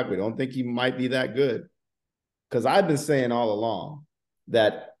quarterback, we don't think he might be that good. Because I've been saying all along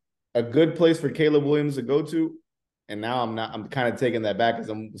that a good place for Caleb Williams to go to, and now I'm kind of taking that back because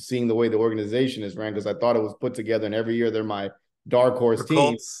I'm seeing the way the organization is ran, because I thought it was put together and every year they're my dark horse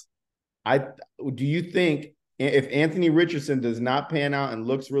team. Do you think if Anthony Richardson does not pan out and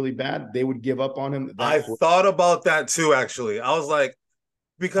looks really bad, they would give up on him? I thought about that too, actually. I was like,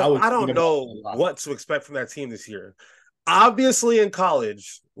 because I don't know what to expect from that team this year. Obviously, in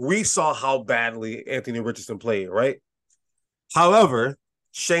college, we saw how badly Anthony Richardson played, right? However,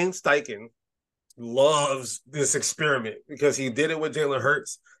 Shane Steichen loves this experiment because he did it with Jalen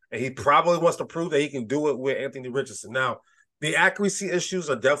Hurts, and he probably wants to prove that he can do it with Anthony Richardson. Now, the accuracy issues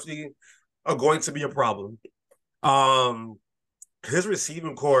are going to be a problem. His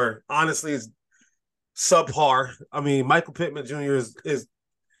receiving core, honestly, is subpar. I mean, Michael Pittman Jr. is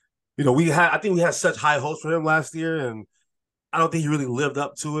I think we had such high hopes for him last year, and I don't think he really lived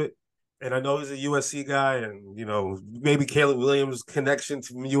up to it. And I know he's a USC guy, and maybe Caleb Williams' connection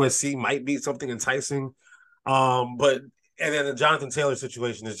to USC might be something enticing. And then the Jonathan Taylor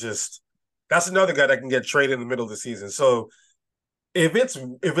situation is that's another guy that can get traded in the middle of the season. So if it's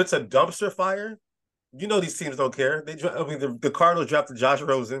a dumpster fire, these teams don't care. The Cardinals drafted Josh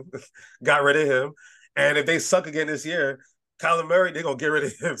Rosen, got rid of him, and if they suck again this year, Kyler Murray, they're gonna get rid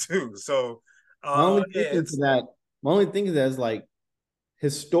of him too. So my only thing is that is like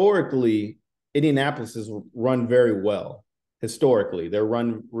historically, Indianapolis has run very well. Historically, they're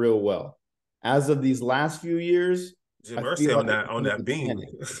run real well. As of these last few years, Jim Irsay on that beam.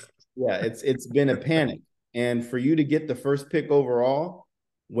 Yeah, it's been a panic. And for you to get the first pick overall,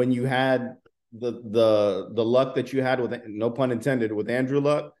 when you had the luck that you had with, no pun intended, with Andrew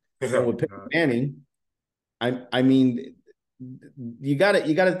Luck and with Peyton Manning, I mean, you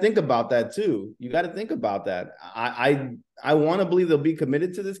gotta think about that too. You gotta think about that. I want to believe they'll be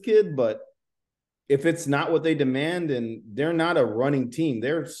committed to this kid, but if it's not what they demand, and they're not a running team,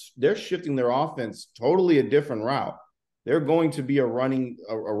 they're shifting their offense totally a different route. They're going to be a running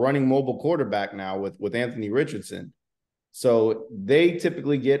mobile quarterback now with Anthony Richardson. So they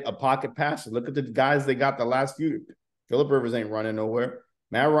typically get a pocket passer. Look at the guys they got the last few. Phillip Rivers ain't running nowhere.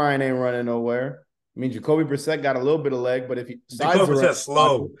 Matt Ryan ain't running nowhere. I mean, Jacoby Brissett got a little bit of leg, but if he Jacoby Brissett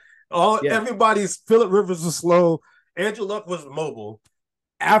slow. Everybody's Phillip Rivers was slow. Andrew Luck was mobile.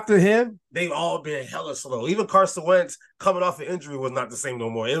 After him, they've all been hella slow. Even Carson Wentz coming off an injury was not the same no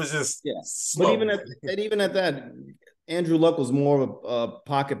more. It was just slow. But even at that, Andrew Luck was more of a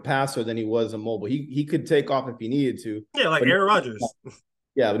pocket passer than he was a mobile. He could take off if he needed to. Yeah, like Aaron Rodgers.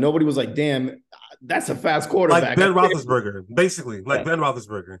 Yeah, but nobody was like, damn, that's a fast quarterback. Like Ben Roethlisberger, basically. Like Ben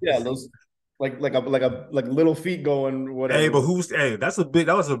Roethlisberger. Yeah, those like little feet going, whatever. Hey, but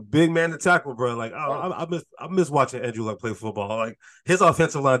that was a big man to tackle, bro. Like I miss watching Andrew Luck play football. Like his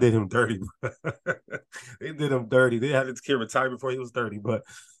offensive line did him dirty. They did him dirty. They had his kid retire before he was 30. But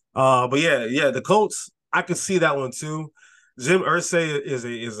yeah, the Colts, I could see that one too. Jim Irsay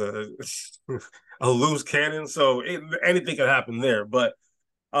is a loose cannon, so anything can happen there. But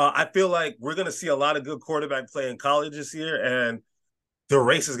I feel like we're gonna see a lot of good quarterback play in college this year, and the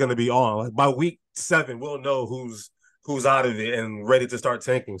race is going to be on. Like by week 7, we'll know who's who's out of it and ready to start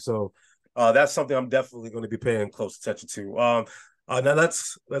tanking. So that's something I'm definitely going to be paying close attention to. Now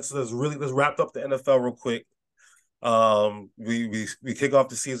let's wrap up the NFL real quick. We kick off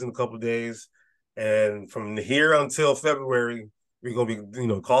the season in a couple of days, and from here until February, we're gonna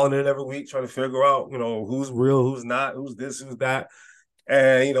be calling it every week, trying to figure out who's real, who's not, who's this, who's that,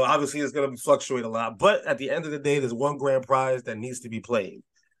 and obviously it's gonna fluctuate a lot. But at the end of the day, there's one grand prize that needs to be played.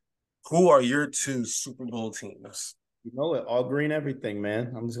 Who are your two Super Bowl teams? You know it, all green everything,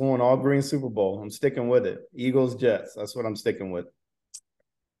 man. I'm just going all green Super Bowl. I'm sticking with it. Eagles, Jets. That's what I'm sticking with.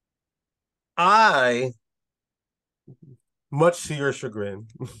 Much to your chagrin,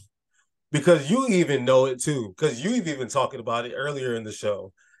 because you even know it too, because you've even talking about it earlier in the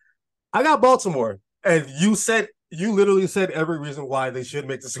show. I got Baltimore, and you literally said every reason why they should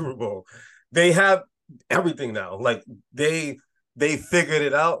make the Super Bowl. They have everything now. Like they figured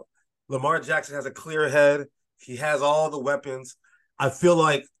it out. Lamar Jackson has a clear head. He has all the weapons. I feel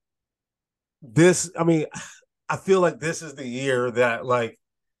like this. I mean, I feel like this is the year that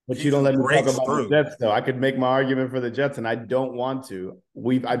But he you don't just let me talk breaks about through. the Jets, though. I could make my argument for the Jets, and I don't want to.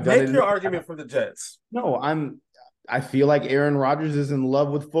 I've done Make it. your argument for the Jets. No, I feel like Aaron Rodgers is in love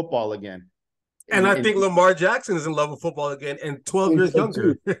with football again. And I think Lamar Jackson is in love with football again and 12 years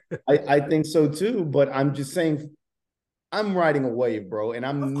younger. I think so too, but I'm just saying I'm riding a wave, bro, and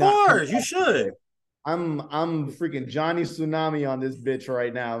I'm Of not. course, you should. I'm freaking Johnny Tsunami on this bitch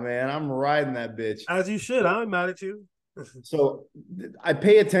right now, man. I'm riding that bitch. As you should. I'm mad at you. So I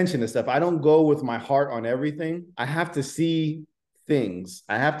pay attention to stuff. I don't go with my heart on everything. I have to see things.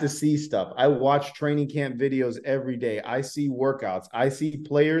 I have to see stuff. I watch training camp videos every day. I see workouts. I see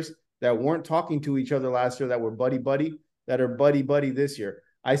players that weren't talking to each other last year that were buddy that are buddy this year.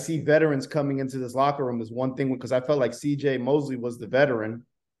 I see veterans coming into this locker room is one thing, because I felt like CJ Mosley was the veteran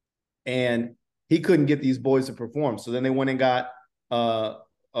and he couldn't get these boys to perform. So then they went and got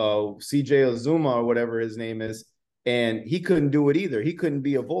CJ Azuma or whatever his name is, and he couldn't do it either. He couldn't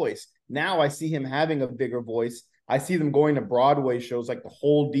be a voice. Now I see him having a bigger voice. I see them going to Broadway shows like the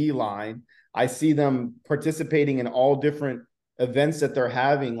whole D line. I see them participating in all different events that they're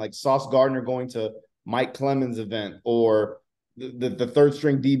having, like Sauce Gardner going to Mike Clemens' event, or the third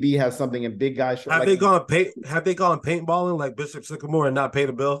string DB has something in big guy show. Have they gone paintballing like Bishop Sycamore and not pay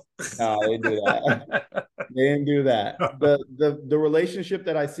the bill? No, they do that. They didn't do that. The relationship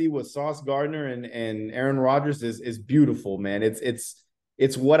that I see with Sauce Gardner and Aaron Rodgers is beautiful, man.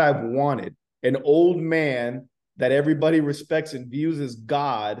 It's what I've wanted. An old man that everybody respects and views as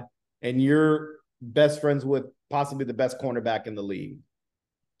God, and you're best friends with possibly the best cornerback in the league.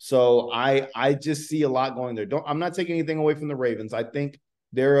 So I just see a lot going there. I'm not taking anything away from the Ravens. I think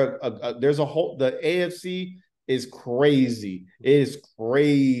there's a whole, the AFC is crazy. It is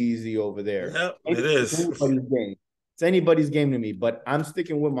crazy over there. Yep, it is. It's anybody's game to me, but I'm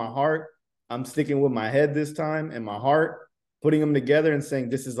sticking with my heart. I'm sticking with my head this time and my heart, putting them together and saying,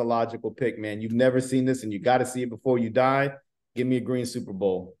 this is a logical pick, man. You've never seen this and you got to see it before you die. Give me a green Super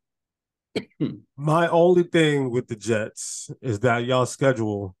Bowl. My only thing with the Jets is that y'all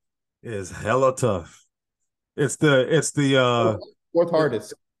schedule is hella tough. It's the fourth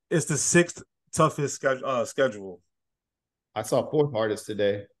hardest. It's the sixth toughest schedule. I saw fourth hardest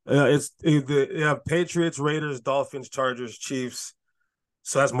today. It's Patriots, Raiders, Dolphins, Chargers, Chiefs.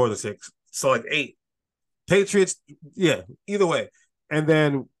 So that's more than six. So like 8. Patriots, yeah, either way. And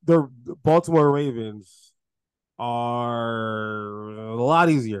then the Baltimore Ravens are a lot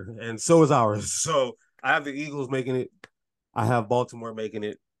easier, and so is ours. So I have the Eagles making it. I have Baltimore making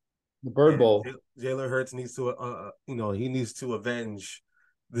it. The Bird Bowl. Jalen Hurts needs to, he needs to avenge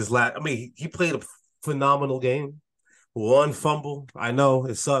this last. I mean, he played a phenomenal game. 1 fumble. I know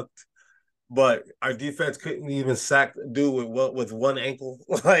it sucked, but our defense couldn't even sack dude with 1 ankle.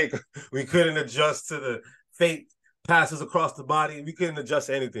 Like we couldn't adjust to the fake passes across the body. We couldn't adjust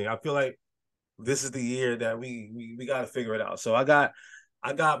to anything. I feel like this is the year that we got to figure it out. So I got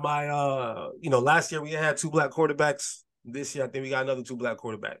my last year we had 2 black quarterbacks. This year I think we got another 2 black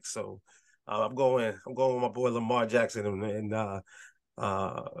quarterbacks. So I'm going with my boy Lamar Jackson and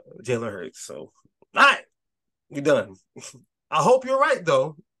Jalen Hurts. So all right, we done. I hope you're right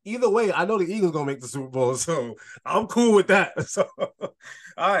though. Either way, I know the Eagles gonna make the Super Bowl, so I'm cool with that. So all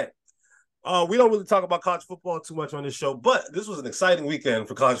right. We don't really talk about college football too much on this show, but this was an exciting weekend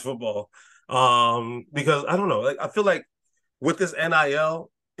for college football. Because I don't know, like I feel like with this NIL,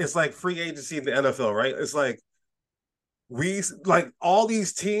 it's like free agency in the NFL, right? It's like all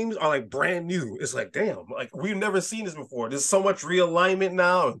these teams are like brand new. It's like, damn, like we've never seen this before. There's so much realignment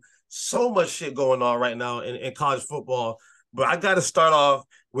now, and so much shit going on right now in college football But I got to start off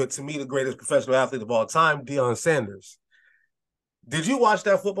with, to me, the greatest professional athlete of all time, Deion Sanders. Did you watch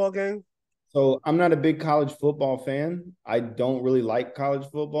that football game? So I'm not a big college football fan. I don't really like college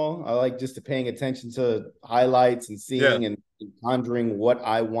football. I like just paying attention to highlights and Yeah. seeing and conjuring what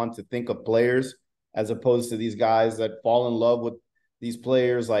I want to think of players, as opposed to these guys that fall in love with these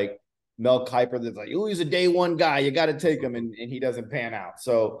players like Mel Kiper. That's like, oh, he's a day one guy. You got to take him, and he doesn't pan out.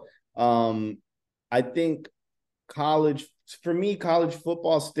 So I think college, for me, college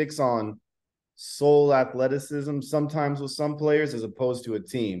football sticks on soul athleticism sometimes with some players as opposed to a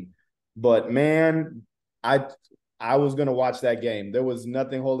team. But man, I I was gonna watch that game. There was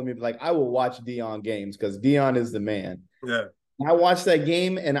nothing holding me. Like, I will watch Deion games because Deion is the man. Yeah. I watched that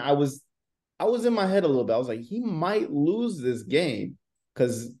game and I was in my head a little bit. I was like, he might lose this game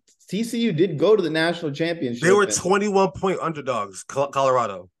because TCU did go to the national They championship. were 21-point underdogs,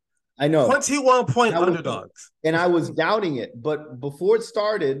 Colorado. I know 21-point I was, underdogs. and I was doubting it. But before it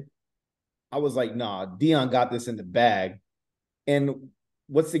started, I was like, nah, Deion got this in the bag. And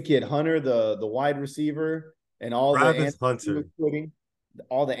what's the kid, Hunter, the wide receiver, and Travis Hunter.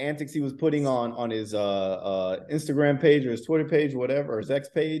 all the antics he was putting on his Instagram page or his Twitter page, whatever, or his X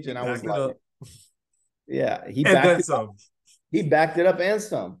page. And I was Back it like, up. yeah, And then some. He backed it up and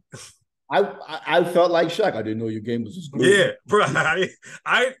some. I felt like Shaq. I didn't know your game was as good. Yeah, bro.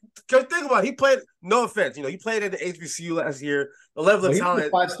 I cause think about it. He played, no offense, he played at the HBCU last year. The level But of he was a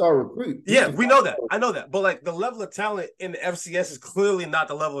talent. 5-star recruit. Yeah, we know that. I know that. But like the level of talent in the FCS is clearly not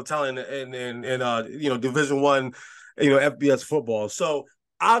the level of talent in Division One, FBS football. So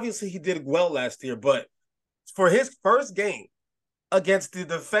obviously he did well last year, but for his first game against the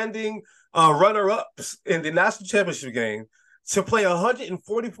defending runner-ups in the national championship game, to play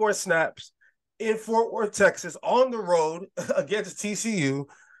 144 snaps in Fort Worth, Texas, on the road against TCU,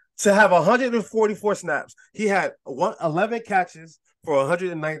 to have 144 snaps. He had 11 catches for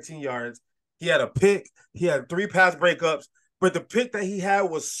 119 yards. He had a pick. He had 3 pass breakups. But the pick that he had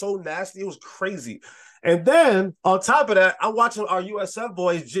was so nasty. It was crazy. And then on top of that, I'm watching our USF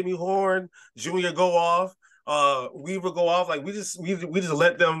boys, Jimmy Horn Jr. go off, Weaver go off. Like we just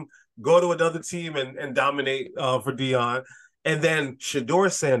let them go to another team and dominate for Deion. And then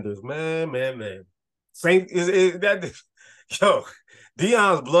Shedeur Sanders, man. Same is that yo,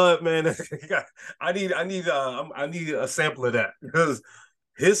 Deion's blood, man. I need a sample of that because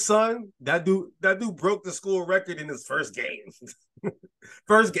his son, that dude broke the school record in his first game.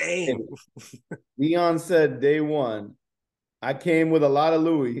 First game. Deion said day one, I came with a lot of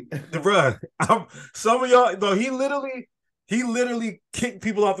Louis. Bruh, some of y'all, though, he literally kicked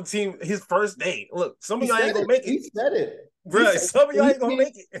people off the team his first day. Look, some of y'all ain't gonna make it. He said it. Bro, some of y'all ain't gonna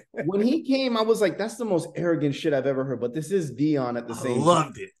make it. When he came, I was like, that's the most arrogant shit I've ever heard. But this is Deion at the same time. I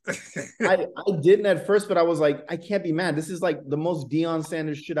loved it. I didn't at first, but I was like, I can't be mad. This is like the most Deion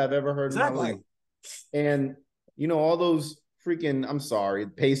Sanders shit I've ever heard in my life. And, all those freaking, I'm sorry,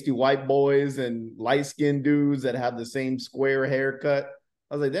 pasty white boys and light-skinned dudes that have the same square haircut.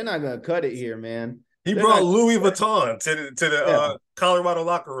 I was like, they're not going to cut it here, man. He brought Louis Vuitton to the Colorado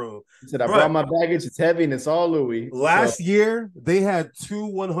locker room. He said, I brought my baggage. It's heavy, and it's all Louis. Last year, they had 2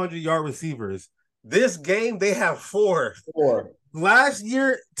 100-yard receivers. This game, they have 4. Last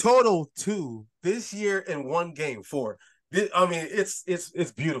year, total 2. This year, in one game, 4. I mean, it's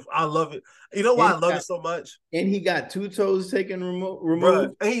beautiful. I love it. You know why I love it so much? And he got 2 toes taken removed.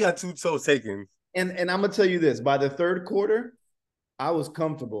 Bruh, and he got 2 toes taken. And I'm going to tell you this. By the third quarter, I was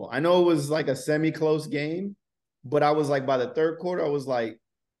comfortable. I know it was like a semi-close game, but I was like, by the third quarter, I was like,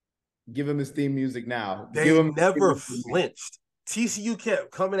 give him his theme music now. They never flinched. TCU kept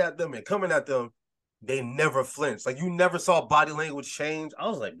coming at them. They never flinched. Like, you never saw body language change. I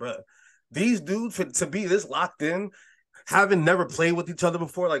was like, bro, these dudes, to be this locked in, having never played with each other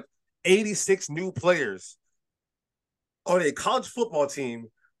before, like 86 new players on a college football team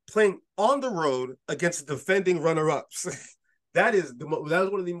playing on the road against defending runner-ups. That is one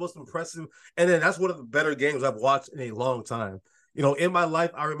of the most impressive, and then that's one of the better games I've watched in a long time. In my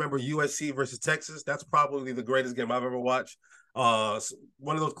life, I remember USC versus Texas. That's probably the greatest game I've ever watched.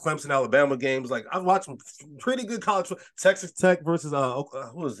 One of those Clemson Alabama games. Like, I've watched some pretty good college. Texas Tech versus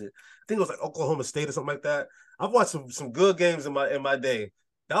who was it? I think it was like Oklahoma State or something like that. I've watched some good games in my day.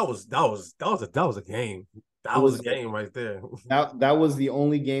 That was a game. That was a game right there. That was the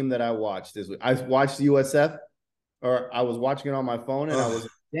only game that I watched this week. I watched USF. Or I was watching it on my phone, and I was,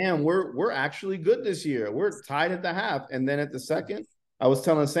 damn, we're actually good this year. We're tied at the half. And then at the second, I was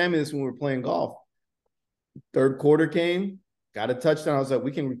telling Sammy this when we were playing golf. Third quarter came, got a touchdown. I was like,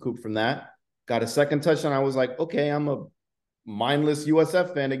 we can recoup from that. Got a second touchdown. I was like, okay, I'm a mindless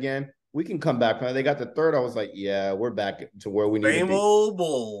USF fan again. we can come back. They got the third. I was like, yeah, we're back to where we need to Same be. old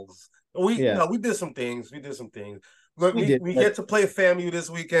Bulls. Yeah, We did some things. We did some things. Look, we did. we But get to play FAMU this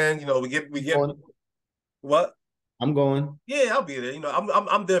weekend. We I'm get going. what? I'm going. Yeah, I'll be there.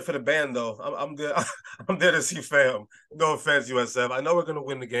 I'm there for the band though. I'm there. I'm there to see fam. No offense, USF. I know we're gonna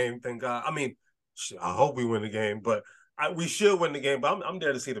win the game. Thank God. I mean, I hope we win the game, but we should win the game. But I'm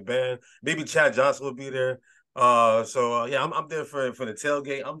there to see the band. Maybe Chad Johnson will be there. Yeah, I'm there for the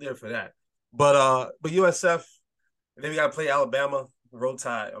tailgate. I'm there for that. But USF. And then we gotta play Alabama. Roll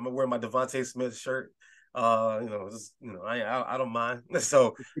Tide. I'm gonna wear my Devontae Smith shirt. I don't mind.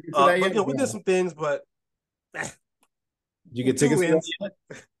 So, To that but yet? we did some things, but Did you get two tickets to wins.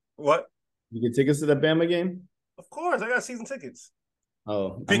 that? What? You get tickets to that Bama game? Of course, I got season tickets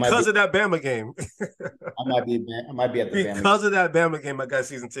Oh, because of that Bama game. I might be at the Bama game. Because of that Bama game, I got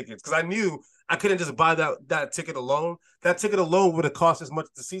season tickets because I knew I couldn't just buy that ticket alone. That ticket alone would have cost as much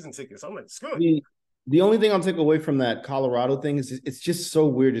as the season tickets. So I'm like, screw it. The only thing I'll take away from that Colorado thing is it's just so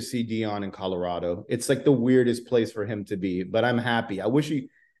weird to see Deion in Colorado. It's like the weirdest place for him to be, but I'm happy. I wish it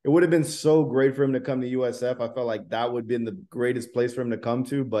would have been so great for him to come to USF. I felt like that would have been the greatest place for him to come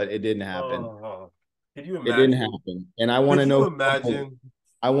to, but it didn't happen. Can you It didn't imagine? happen. And I want to Can you know imagine?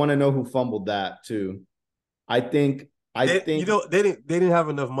 I want to know who fumbled that too. I think They didn't have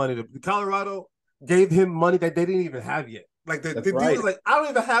enough money to Colorado gave him money that they didn't even have yet. Like the dude right. was like, I don't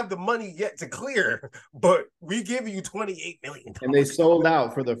even have the money yet to clear, but we give you $28 million. And they sold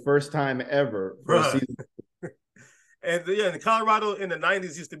out for the first time ever for a season. And the Colorado in the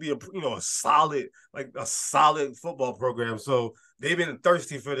 90s used to be a solid football program. So they've been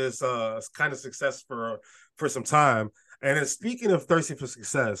thirsty for this kind of success for some time. And then speaking of thirsty for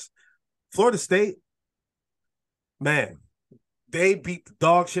success, Florida State, man, they beat the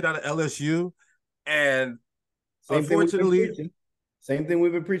dog shit out of LSU. And unfortunately, same thing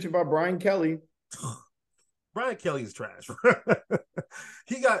we've been preaching about Brian Kelly. Brian Kelly's trash.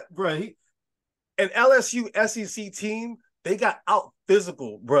 An LSU SEC team, they got out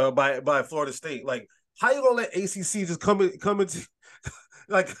physical, bro, by Florida State. Like, how you gonna let ACC just come into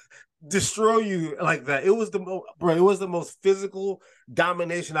like destroy you like that? It was the most physical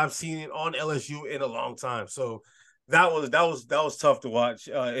domination I've seen on LSU in a long time. So that was tough to watch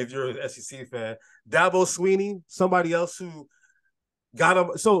if you're an SEC fan. Dabo Swinney, somebody else who got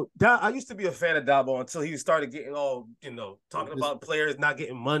him. So I used to be a fan of Dabo until he started getting all, talking about players not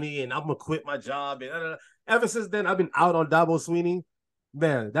getting money and I'm gonna quit my job. And ever since then, I've been out on Dabo Swinney.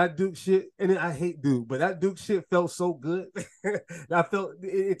 Man, that Duke shit, and I hate Duke, but that Duke shit felt so good. I felt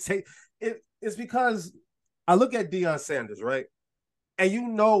it's because I look at Deion Sanders, right? And you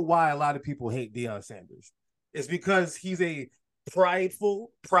know why a lot of people hate Deion Sanders. It's because he's a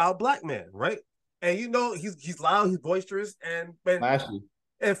prideful, proud black man, right? And he's loud, he's boisterous, and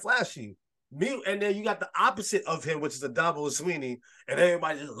flashy. And then you got the opposite of him, which is a Dabo Swinney, and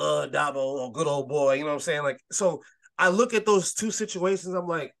everybody just love Dabo, oh, good old boy. You know what I'm saying? Like, so I look at those two situations. I'm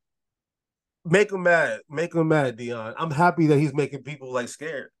like, make him mad, Deion. I'm happy that he's making people like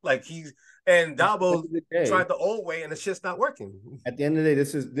scared. Like Dabo tried the old way, and the shit's not working. At the end of the day,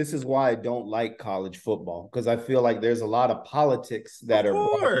 this is why I don't like college football, because I feel like there's a lot of politics that are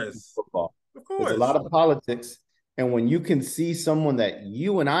brought into football. Of course. There's a lot of politics. And when you can see someone that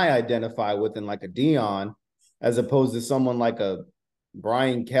you and I identify with in like a Deion, as opposed to someone like a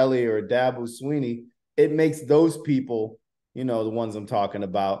Brian Kelly or a Dabo Swinney, it makes those people, the ones I'm talking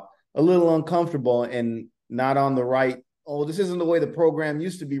about, a little uncomfortable and not on the right. Oh, this isn't the way the program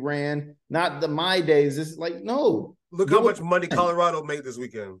used to be ran. Not my days. This is like, no. Look how much money Colorado made this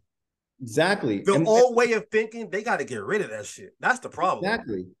weekend. Exactly. The old way of thinking, they got to get rid of that shit. That's the problem.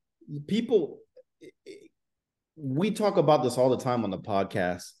 Exactly. People, we talk about this all the time on the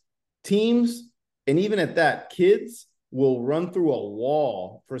podcast. Teams, and even at that, kids will run through a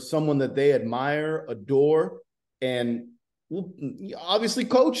wall for someone that they admire, adore, and obviously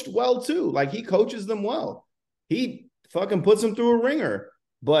coached well too. Like, he coaches them well. He fucking puts them through a ringer.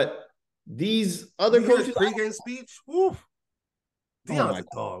 But these other coaches, pregame speech, woo. Deion's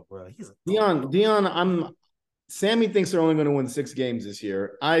a dog, bro. He's a dog. Deion, Sammy thinks they're only going to win 6 games this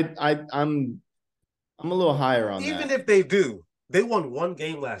year. I'm a little higher on that. Even if they do, they won 1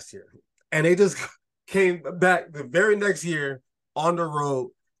 game last year, and they just came back the very next year on the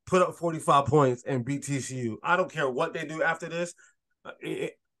road, put up 45 points, and beat TCU. I don't care what they do after this.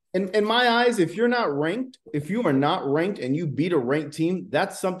 In my eyes, if you are not ranked and you beat a ranked team,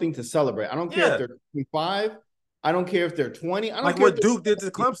 that's something to celebrate. I don't care if they're 25. I don't care if they're 20. I don't care what Duke did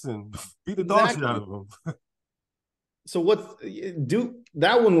to Clemson. Beat the dog shit out of them. So what's Duke?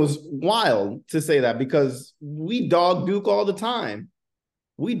 That one was wild to say that, because we dog Duke all the time.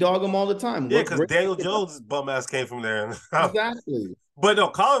 We dog them all the time. Yeah, What because great Daniel Jones' bum ass came from there. exactly. But no,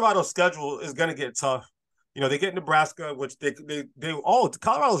 Colorado's schedule is gonna get tough. You know, they get Nebraska, which they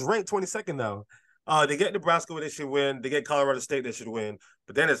Colorado's ranked 22nd now. They get Nebraska where they should win. They get Colorado State, they should win.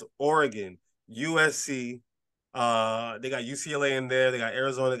 But then it's Oregon, USC. They got UCLA in there. They got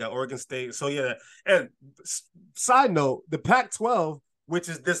Arizona. They got Oregon State. So yeah. And side note, the Pac-12, which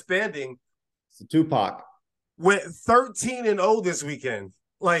is disbanding, It's a Tupac. went 13-0 this weekend.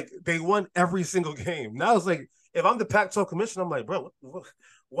 Like they won every single game. Now it's like if I'm the Pac-12 commissioner, I'm like, bro,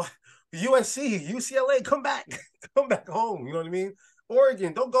 what? USC, UCLA, come back, come back home. You know what I mean?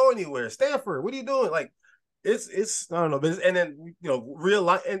 Oregon, don't go anywhere. Stanford, what are you doing? Like, it's I don't know. And then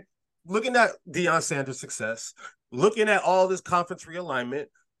realign and looking at Deion Sanders' success, looking at all this conference realignment,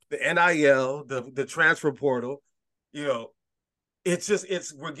 the NIL, the transfer portal, you know,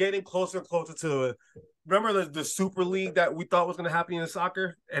 we're getting closer and closer to. Remember the Super League that we thought was going to happen in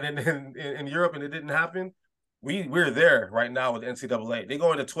soccer, and in Europe, and it didn't happen. We're there right now with the NCAA. They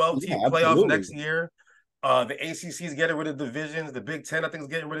go into 12-team playoffs next year. The ACC is getting rid of divisions. The Big Ten, I think, is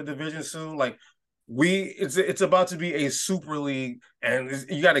getting rid of divisions soon. Like it's about to be a super league, and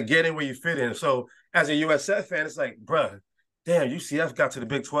you got to get in where you fit in. So as a USF fan, it's like, bruh, damn, UCF got to the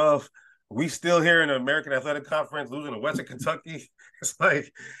Big 12. We still here in the American Athletic Conference, losing to Western Kentucky. It's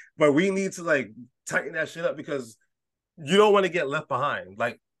like, but we need to like tighten that shit up because you don't want to get left behind.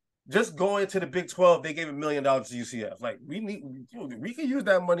 Like just going to the Big 12, they gave $1 million to UCF. Like we can use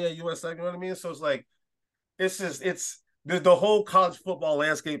that money at USF. You know what I mean? So it's like it's the whole college football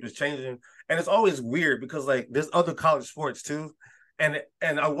landscape is changing, and it's always weird because like there's other college sports too, and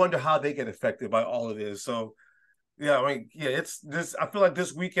I wonder how they get affected by all of this. So yeah, I mean, yeah, it's this. I feel like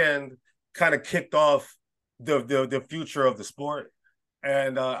this weekend kind of kicked off the future of the sport.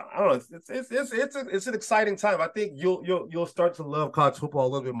 And I don't know, it's an exciting time. I think you'll start to love college football a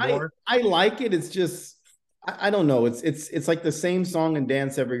little bit more. I like it. It's just I don't know. It's like the same song and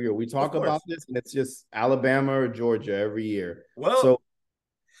dance every year. We talk about this, and it's just Alabama or Georgia every year. Well, so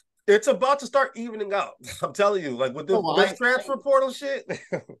it's about to start evening out. I'm telling you, like with this transfer portal shit.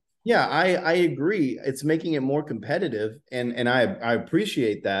 Yeah, I agree. It's making it more competitive, and I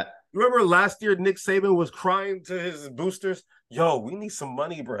appreciate that. Remember last year, Nick Saban was crying to his boosters, "Yo, we need some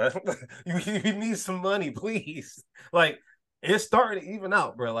money, bro. We need some money, please." Like it's starting to even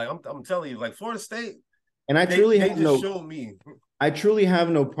out, bro. Like I'm telling you, like Florida State, and I truly have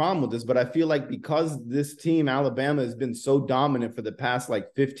no problem with this, but I feel like because this team, Alabama, has been so dominant for the past like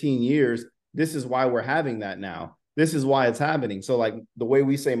 15 years, this is why we're having that now. This is why it's happening. So like the way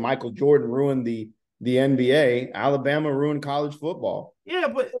we say Michael Jordan ruined the NBA, Alabama ruined college football. Yeah,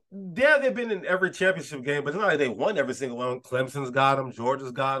 but they've been in every championship game, but it's not like they won every single one. Clemson's got them,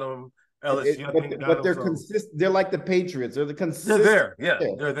 Georgia's got them, LSU. But they're consistent. They're like the Patriots. They're consistent. They're there.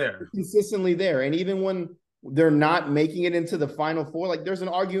 Yeah, they're there. They're consistently there. And even when they're not making it into the Final Four, like there's an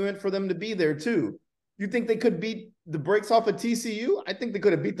argument for them to be there too. You think they could beat the brakes off of TCU? I think they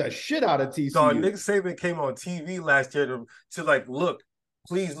could have beat the shit out of TCU. So Nick Saban came on TV last year to like, look,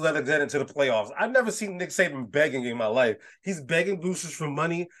 please let us get into the playoffs. I've never seen Nick Saban begging in my life. He's begging boosters for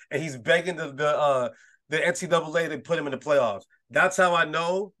money, and he's begging the NCAA to put him in the playoffs. That's how I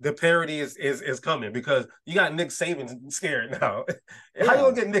know the parity is coming because you got Nick Saban scared now. Yeah. How you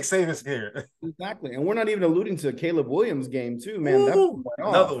gonna get Nick Saban scared? Exactly, and we're not even alluding to Caleb Williams' game too, man. Ooh,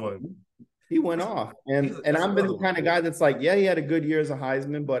 another one. He went off, and I've been the kind of guy that's like, yeah, he had a good year as a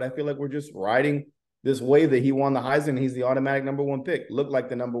Heisman, but I feel like we're just riding this wave that he won the Heisman. He's the automatic number one pick. Looked like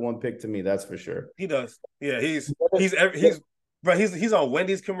the number one pick to me, that's for sure. He does. Yeah, he's on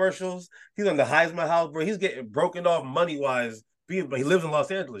Wendy's commercials. He's on the Heisman House, bro. He's getting broken off money wise. But he lives in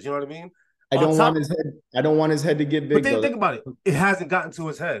Los Angeles. You know what I mean? I don't want his head to get big. But think about it. It hasn't gotten to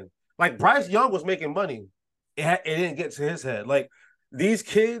his head. Like Bryce Young was making money. It didn't get to his head. Like these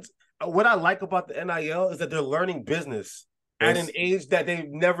kids. What I like about the NIL is that they're learning business at an age that they've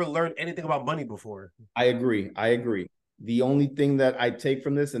never learned anything about money before. I agree. The only thing that I take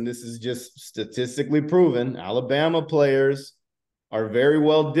from this, and this is just statistically proven, Alabama players are very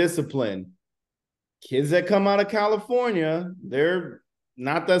well disciplined. Kids that come out of California, they're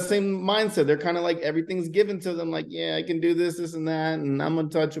not that same mindset. They're kind of like everything's given to them. Like, yeah, I can do this, this, and that, and I'm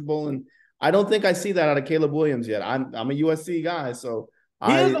untouchable. And I don't think I see that out of Caleb Williams yet. I'm a USC guy, so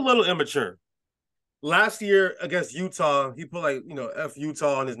he is a little immature. Last year against Utah, he put like F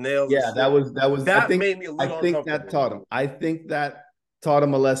Utah on his nails. Yeah, that made me a little uncomfortable. I think that taught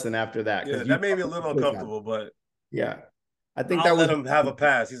him a lesson after that. Yeah, that made me a little uncomfortable, but yeah, I think I'll let him have a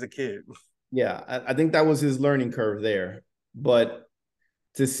pass. He's a kid. Yeah, I think that was his learning curve there. But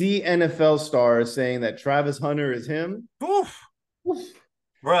to see NFL stars saying that Travis Hunter is him, oof.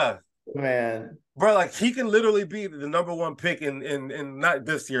 bruh. Man. Bro, like he can literally be the number one pick in not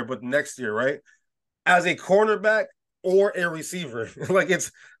this year, but next year, right? As a cornerback or a receiver. Like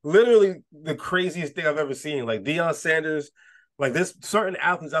it's literally the craziest thing I've ever seen. Like Deion Sanders, like this certain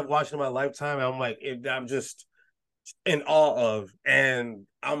athletes I've watched in my lifetime, and I'm like, I'm just in awe of. And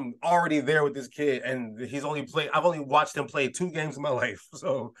I'm already there with this kid, and I've only watched him play 2 games in my life.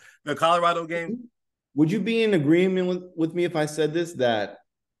 So the Colorado game. Would you be in agreement with me if I said this, that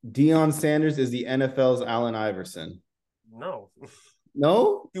Deion Sanders is the NFL's Allen Iverson? No.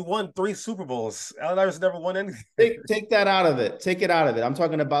 No? He won 3 Super Bowls. Allen Iverson never won anything. Take that out of it. Take it out of it. I'm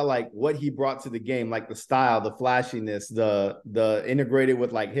talking about like what he brought to the game, like the style, the flashiness, the integrated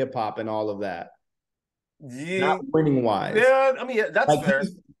with like hip hop and all of that. Yeah, Not winning wise. yeah. I mean, yeah, that's Like fair.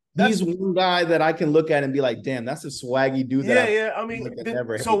 he's That's one guy that I can look at and be like, damn, that's a swaggy dude that yeah, I yeah. I mean, like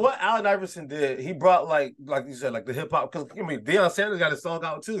never so hate. what Allen Iverson did, he brought like you said, like the hip hop. Because I mean, Deion Sanders got his song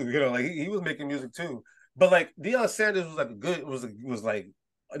out too. You know, like he was making music too. But like Deion Sanders was like a good was like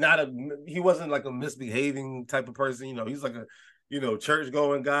not a he wasn't like a misbehaving type of person. You know, he's like a church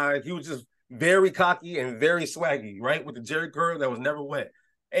going guy. He was just very cocky and very swaggy, right? With the Jerry curl that was never wet.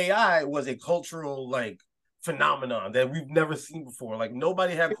 AI was a cultural like phenomenon that we've never seen before. Like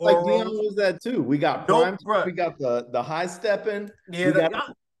nobody had Like Dion cornrows. was that too. We got Nope, prime, bro. we got the high stepping, Yeah, we got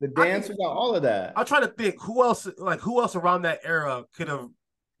the I dance, think we got all of that. I'm trying to think who else around that era could have.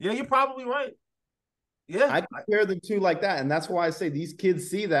 Yeah, you're probably right. Yeah, I compare the two like that, and that's why I say these kids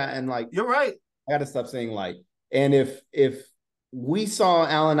see that and like you're right. I got to stop saying like. And if we saw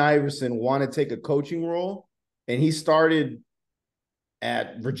Allen Iverson want to take a coaching role, and he started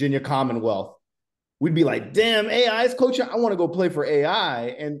at Virginia Commonwealth, we'd be like, damn, AI is coaching. I want to go play for AI.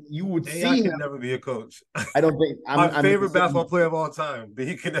 And you would AI see him. can never be a coach. I don't think My I'm favorite basketball player of all time, but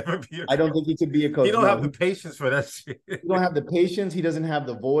he can never be a I don't coach. think he could be a He coach. don't have the No, patience for that shit. he don't have the patience. He doesn't have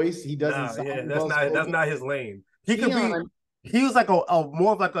the voice. He doesn't Nah, sound yeah, well that's spoken. not his lane. He could be. Dion, He was like a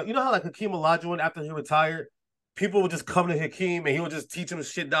more of like a how like Hakeem Olajuwon after he retired, people would just come to Hakeem and he would just teach him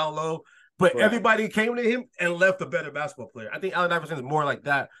shit down low. But correct. everybody came to him and left a better basketball player. I think Allen Iverson is more like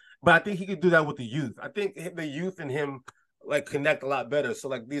that, but I think he could do that with the youth. I think the youth and him like connect a lot better. So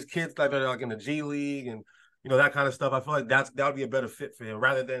like these kids that are like in the G League and that kind of stuff. I feel like that would be a better fit for him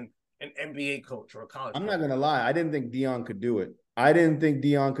rather than an NBA coach or a college I'm coach. not gonna lie. I didn't think Dion could do it. I didn't think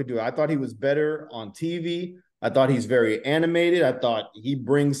Dion could do it. I thought he was better on TV. I thought he's very animated. I thought he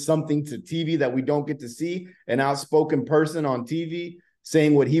brings something to TV that we don't get to see. An outspoken person on TV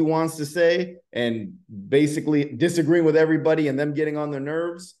saying what he wants to say and basically disagreeing with everybody and them getting on their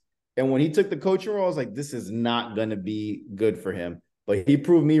nerves. And when he took the coaching role, I was like, this is not going to be good for him. But he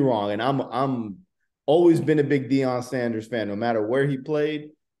proved me wrong. And I'm always been a big Deion Sanders fan, no matter where he played.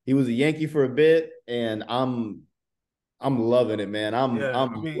 He was a Yankee for a bit, and I'm loving it, man. Yeah,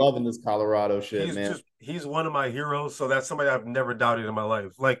 I'm I mean, loving this Colorado shit, man. he's one of my heroes. So that's somebody I've never doubted in my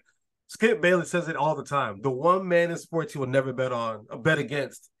life. Like Skip Bayless says it all the time. The one man in sports you will never bet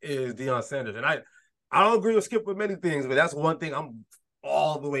against is Deion Sanders. And I don't agree with Skip with many things, but that's one thing I'm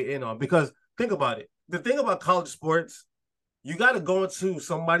all the way in on. Because think about it. The thing about college sports, you got to go into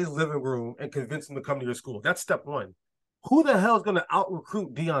somebody's living room and convince them to come to your school. That's step one. Who the hell is going to out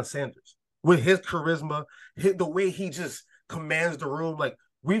recruit Deion Sanders with his charisma, the way he just commands the room? Like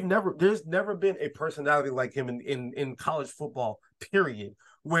there's never been a personality like him in college football, period,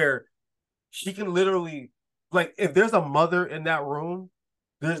 where she can literally, like, if there's a mother in that room,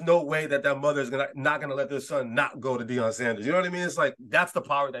 there's no way that mother is not gonna let their son not go to Deion Sanders. You know what I mean? It's like that's the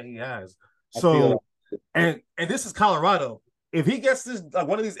power that he has. I feel So, that. and this is Colorado. If he gets this like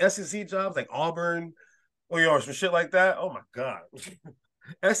one of these SEC jobs like Auburn or some shit like that, oh my god,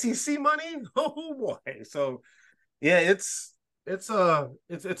 SEC money, oh boy. So yeah, it's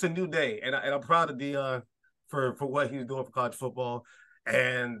a new day, and I'm proud of Deion for what he's doing for college football,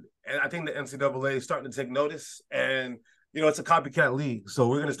 and I think the NCAA is starting to take notice, and it's a copycat league, so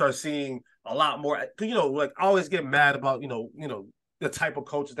we're gonna start seeing a lot more. Like I always get mad about the type of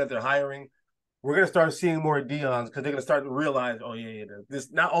coaches that they're hiring. We're gonna start seeing more Deions because they're gonna start to realize, oh yeah,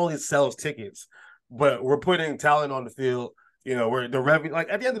 this not only sells tickets, but we're putting talent on the field. Where the revenue, like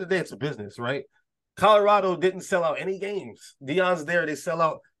at the end of the day, it's a business, right? Colorado didn't sell out any games. Deion's there; they sell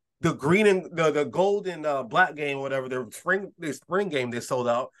out the green and the gold and black game, whatever. Their spring game they sold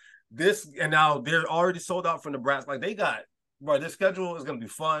out. This and now they're already sold out for Nebraska. Like they got, bro. Their schedule is gonna be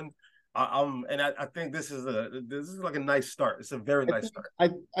fun. I think this is like a nice start. It's a very nice start.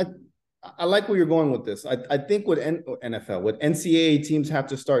 I like where you're going with this. I think what NFL, what NCAA teams have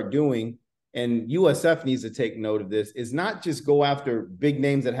to start doing, and USF needs to take note of this, is not just go after big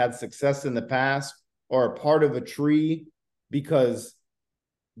names that had success in the past or are part of a tree, because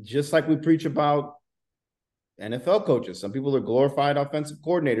just like we preach about NFL coaches. Some people are glorified offensive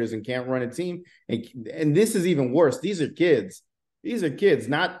coordinators and can't run a team. And this is even worse. These are kids. These are kids,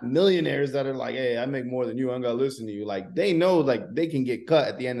 not millionaires that are like, hey, I make more than you. I'm going to listen to you. Like, they know, like, they can get cut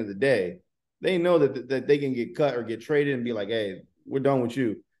at the end of the day. They know that they can get cut or get traded and be like, hey, we're done with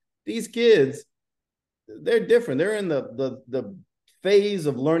you. These kids, they're different. They're in the phase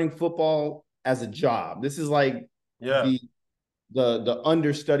of learning football as a job. This is like Yeah. the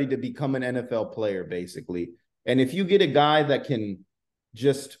understudy to become an NFL player, basically. And if you get a guy that can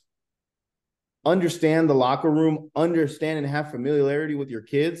just understand the locker room, understand and have familiarity with your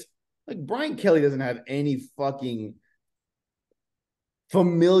kids, like Brian Kelly doesn't have any fucking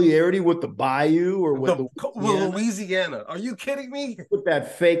familiarity with the Bayou or with Louisiana. Are you kidding me? With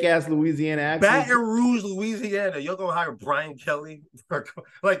that fake ass Louisiana accent. Baton Rouge, Louisiana. You're gonna hire Brian Kelly?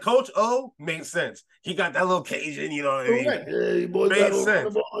 Like Coach O made sense. He got that little Cajun, you know what I mean? Correct. Hey, boys, made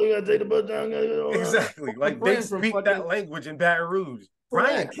sense. You gotta take the bus down. Exactly. Like they speak that language in Baton Rouge.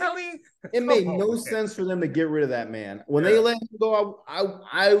 Brian Kelly? It made no sense for them to get rid of that man. When they let him go,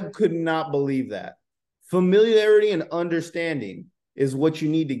 I could not believe that. Familiarity and understanding is what you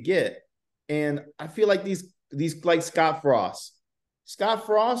need to get. And I feel like these like Scott Frost. Scott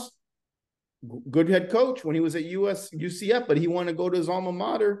Frost, good head coach when he was at UCF, but he wanted to go to his alma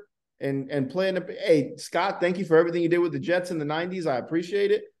mater and play in the. Hey, Scott, thank you for everything you did with the Jets in the 90s. I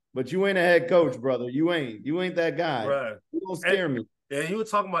appreciate it. But you ain't a head coach, brother. You ain't that guy. Right. You don't scare me. Yeah, you were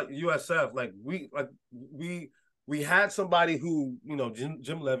talking about USF. We had somebody who, you know,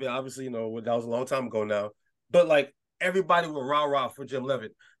 Jim Levitt, obviously, you know, that was a long time ago now. But like everybody would rah-rah for Jim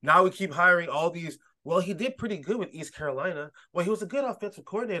Levitt. Now we keep hiring all these. Well, he did pretty good with East Carolina. Well, he was a good offensive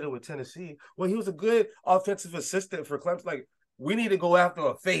coordinator with Tennessee. Well, he was a good offensive assistant for Clemson. Like, we need to go after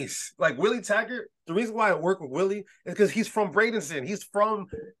a face. Like Willie Taggart, the reason why I work with Willie is because he's from Bradenton.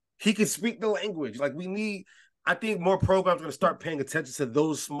 He can speak the language. Like I think more programs are going to start paying attention to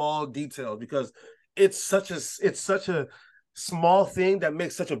those small details because it's such a small thing that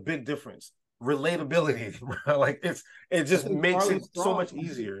makes such a big difference. Relatability, like it just makes it so much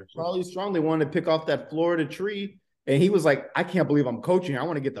easier. Charlie Strong, they wanted to pick off that Florida tree, and he was like, "I can't believe I'm coaching. I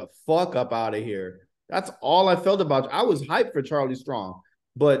want to get the fuck up out of here." That's all I felt about. I was hyped for Charlie Strong,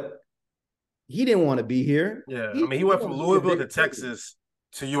 but he didn't want to be here. Yeah, he went from Louisville to Texas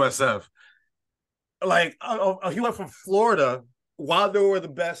to USF. Like he went from Florida while they were the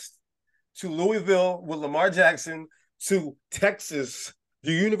best to Louisville with Lamar Jackson to Texas.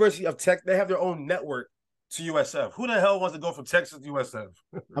 The University of Texas, they have their own network to USF. Who the hell wants to go from Texas to USF?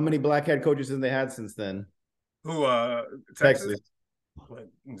 How many black head coaches have they had since then? Who, Texas? What,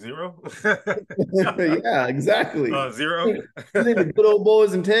 zero? Yeah, exactly. Zero? You think the good old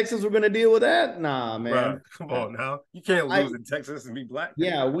boys in Texas were going to deal with that? Nah, man. Right. Come on now. You can't lose in Texas and be black.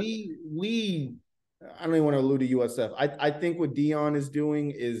 Yeah, I don't even want to allude to USF. I think what Deion is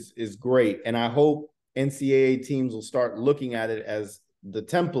doing is great. And I hope NCAA teams will start looking at it as the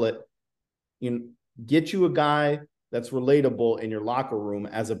template. Get you a guy that's relatable in your locker room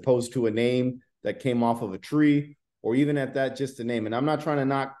as opposed to a name that came off of a tree or even at that, just a name. And I'm not trying to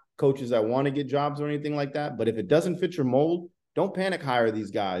knock coaches that want to get jobs or anything like that. But if it doesn't fit your mold, don't panic hire these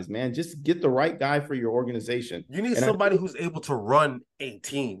guys, man. Just get the right guy for your organization. You need somebody who's able to run a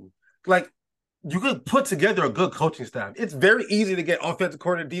team. Like, you could put together a good coaching staff. It's very easy to get offensive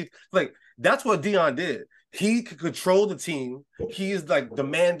coordinator. Like, that's what Deion did. He could control the team. He is like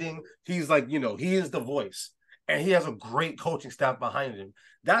demanding. He's like, he is the voice. And he has a great coaching staff behind him.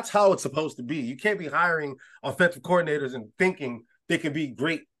 That's how it's supposed to be. You can't be hiring offensive coordinators and thinking they can be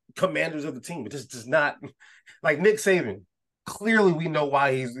great commanders of the team. It just does not. Like Nick Saban, clearly we know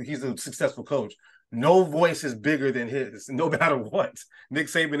why he's a successful coach. No voice is bigger than his, no matter what. Nick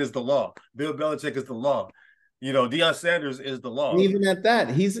Saban is the law. Bill Belichick is the law. Deion Sanders is the law. And even at that,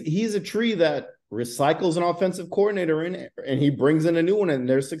 he's a tree that recycles an offensive coordinator in, and he brings in a new one, and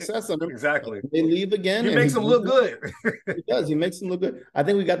there's success on them. Exactly. They leave again. He makes them look good. He does. He makes them look good. I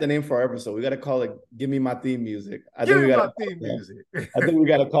think we got the name for our episode. We got to call it "Give Me My Theme Music." I think we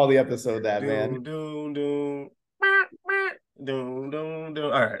got to call the episode that, man. Doom, doom. Doom, doom,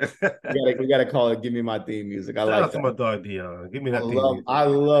 doom. All right. we gotta call it "Give Me My Theme Music." I like that. My dog Deion. Give me that theme music. I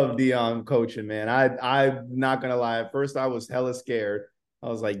love Deion coaching, man. I'm not gonna lie. At first, I was hella scared. I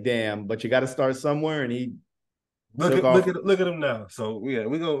was like, "Damn!" But you got to start somewhere, and he look at him now. So yeah,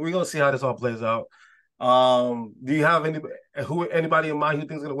 we're gonna see how this all plays out. Do you have anybody in mind who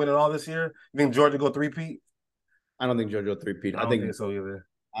thinks gonna win it all this year? You think Georgia go 3-peat? I don't think Georgia will 3-peat. I don't think so either.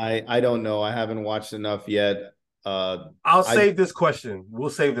 I don't know. I haven't watched enough yet. I'll I save this question. We'll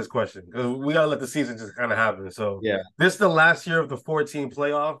save this question because we gotta let the season just kind of happen. So yeah, this is the last year of the 14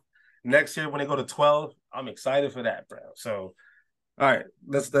 playoff. Next year when they go to 12, I'm excited for that, bro. So all right,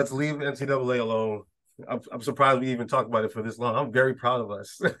 let's leave NCAA alone. I'm surprised we even talked about it for this long. I'm very proud of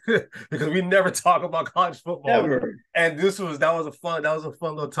us because we never talk about college football, never. and that was a fun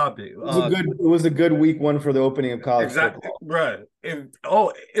little topic. It was a good week one for the opening of college Exactly, football. right.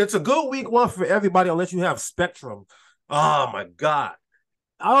 It's a good week one for everybody unless you have Spectrum. Oh my god,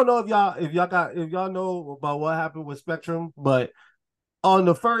 I don't know if y'all know about what happened with Spectrum, but on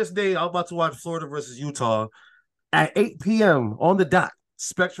the first day, I'm about to watch Florida versus Utah at 8 p.m. on the dot.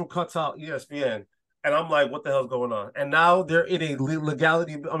 Spectrum cuts out ESPN, and I'm like, what the hell's going on? And now they're in a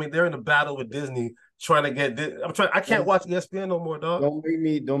legality. I mean, they're in a battle with Disney trying to get. I'm trying. I can't watch ESPN no more, dog. Don't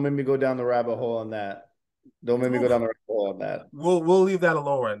make me go down the rabbit hole on that. Don't make me go down the rabbit hole on that. We'll leave that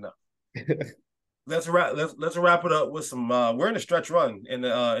alone right now. Let's wrap it up with some. We're in a stretch run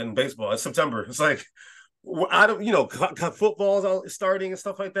in baseball. It's September. It's like I don't football's all starting and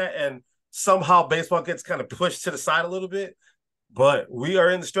stuff like that, and somehow baseball gets kind of pushed to the side a little bit. But we are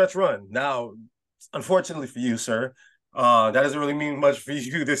in the stretch run now. Unfortunately for you, sir, that doesn't really mean much for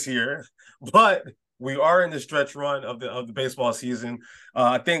you this year. But we are in the stretch run of the baseball season.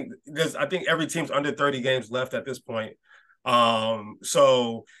 I think every team's under 30 games left at this point.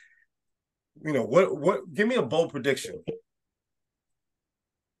 So what? Give me a bold prediction.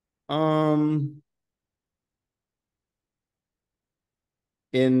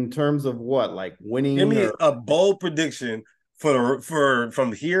 In terms of what, like Give winning me or a bold prediction for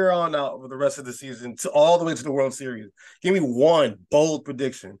from here on out for the rest of the season to all the way to the World Series. Give me one bold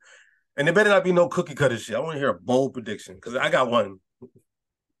prediction, and there better not be no cookie cutter shit. I want to hear a bold prediction because I got one.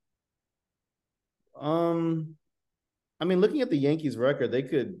 I mean, looking at the Yankees record, they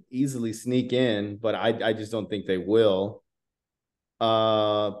could easily sneak in, but I just don't think they will.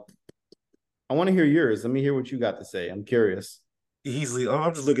 I want to hear yours. Let me hear what you got to say. I'm curious. Easily,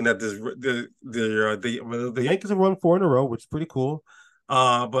 I'm just looking at this. The Yankees have won 4 in a row, which is pretty cool.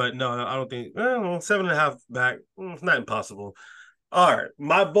 But no, I don't think 7.5 back. It's not impossible. All right,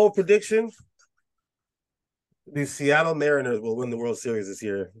 my bold prediction: the Seattle Mariners will win the World Series this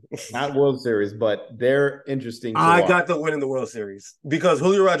year. Not World Series, but they're interesting to I watch. got them winning the World Series because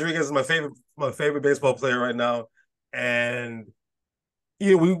Julio Rodriguez is my favorite baseball player right now, and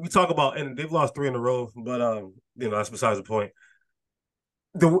we talk about and they've lost 3 in a row, but that's besides the point.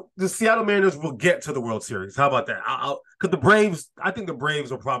 The Seattle Mariners will get to the World Series. How about that? Because the Braves, I think the Braves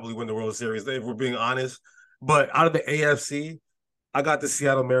will probably win the World Series if we're being honest. But out of the AFC, I got the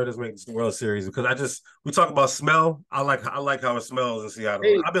Seattle Mariners making the World Series because we talk about smell. I like how it smells in Seattle.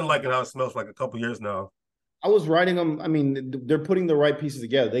 Hey, I've been liking how it smells for like a couple years now. I was writing them. I mean, they're putting the right pieces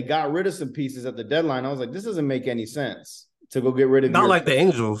together. They got rid of some pieces at the deadline. I was like, this doesn't make any sense to go get rid of Not like the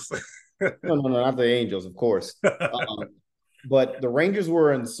Angels. No, not the Angels, of course. But the Rangers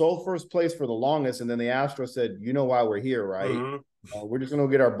were in sole first place for the longest, and then the Astros said, "You know why we're here, right? We're just going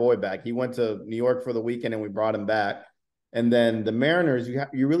to get our boy back." He went to New York for the weekend, and we brought him back. And then the Mariners,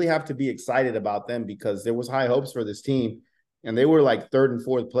 you really have to be excited about them because there was high hopes for this team, and they were like third and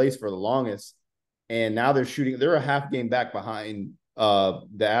fourth place for the longest. And now they're a half game back behind the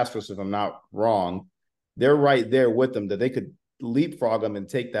Astros, if I'm not wrong. They're right there with them that they could leapfrog them and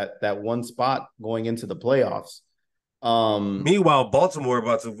take that one spot going into the playoffs. Meanwhile, Baltimore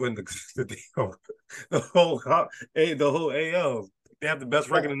about to win the whole AL. They have the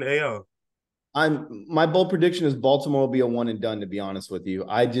best record in the AL. My bold prediction is Baltimore will be a one and done. To be honest with you,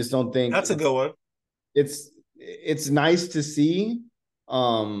 I just don't think that's a good one. It's nice to see,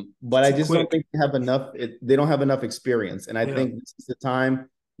 but I just don't think they have enough. They don't have enough experience, and I think this is the time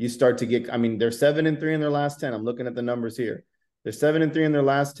you start to get. I mean, they're 7-3 in their last 10. I'm looking at the numbers here. They're 7-3 in their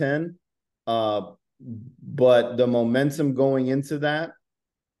last 10. But the momentum going into that,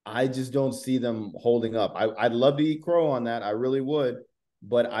 I just don't see them holding up. I'd love to eat crow on that. I really would,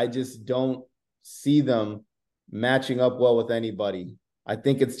 but I just don't see them matching up well with anybody. I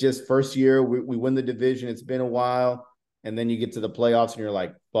think it's just first year we win the division. It's been a while, and then you get to the playoffs and you're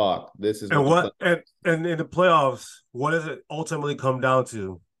like, "Fuck, this is." And in the playoffs, what does it ultimately come down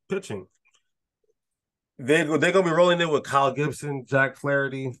to? Pitching. They're gonna be rolling in with Kyle Gibson, Jack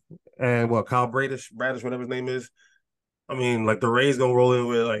Flaherty, and Kyle Bradish, whatever his name is. I mean, like the Rays gonna roll in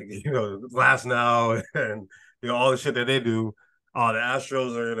with Glass now and all the shit that they do. The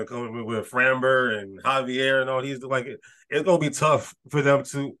Astros are gonna come in with Framber and Javier and all these. Like it's gonna be tough for them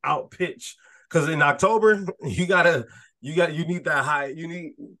to outpitch because in October you need that high. You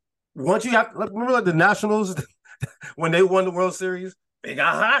need once you have remember like the Nationals when they won the World Series. they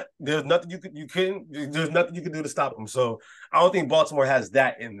got hot. There's nothing there's nothing you can do to stop them. So I don't think Baltimore has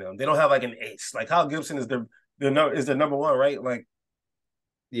that in them. They don't have like an ace. Like Kyle Gibson is their number one, right? Like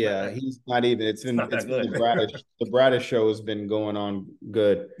Yeah, he's not even. it's not It's that been good. The Bradish show has been going on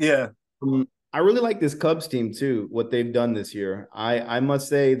good. Yeah. I really like this Cubs team too. What they've done this year, I must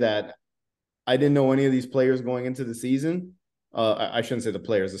say that I didn't know any of these players going into the season. I shouldn't say the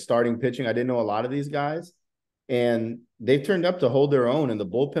players, the starting pitching. I didn't know a lot of these guys, and they've turned up to hold their own. And the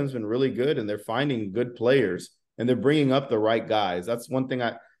bullpen's been really good, and they're finding good players, and they're bringing up the right guys. That's one thing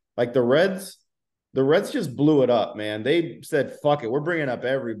I like. The Reds. The Reds just blew it up, man. They said, "Fuck it, we're bringing up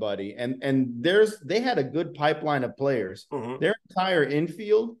everybody," and they had a good pipeline of players. Mm-hmm. Their entire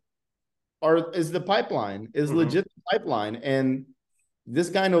infield is the pipeline, is legit pipeline. And this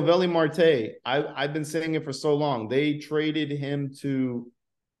guy Novelli Marte, I've been saying it for so long. They traded him to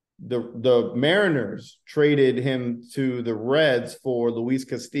the Mariners, traded him to the Reds for Luis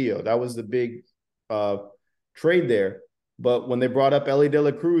Castillo. That was the big trade there. But when they brought up Ellie De La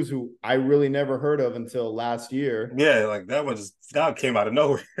Cruz, who I really never heard of until last year. Yeah, like that came out of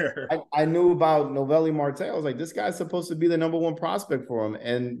nowhere. I knew about Novelli Marte. I was like, this guy's supposed to be the number one prospect for him.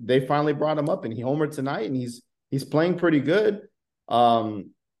 And they finally brought him up, and he homered tonight, and he's playing pretty good. But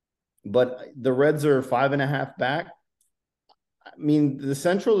the Reds are 5.5 back. I mean, the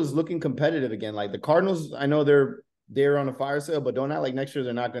Central is looking competitive again. Like the Cardinals, I know they're on a fire sale, but don't act like next year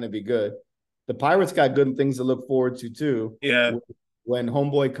they're not going to be good. The Pirates got good things to look forward to too. Yeah. When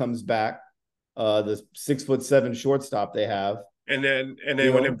Homeboy comes back, the 6'7" shortstop they have. And then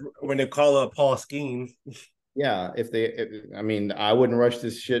when they call up Paul Skeen. Yeah, I mean, I wouldn't rush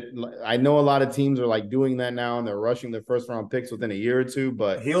this shit. I know a lot of teams are like doing that now, and they're rushing their first round picks within a year or two.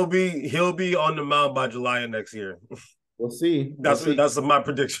 But he'll be on the mound by July of next year. We'll see. That's my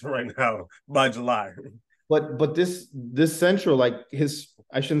prediction right now, by July. But this Central, like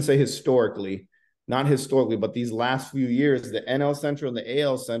I shouldn't say historically, not historically, but these last few years, the NL Central and the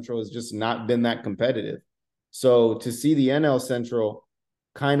AL Central has just not been that competitive. So to see the NL Central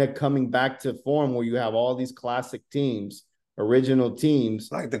kind of coming back to form, where you have all these classic teams, original teams,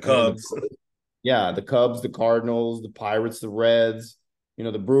 like the Cubs. The Cubs, the Cardinals, the Pirates, the Reds. You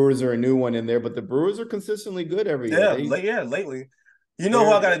know, the Brewers are a new one in there, but the Brewers are consistently good every year. Lately. You know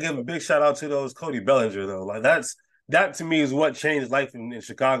who I got to give a big shout out to, though, is Cody Bellinger, though. Like that to me is what changed life in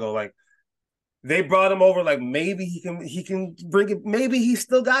Chicago. Like they brought him over, like maybe he can bring it, maybe he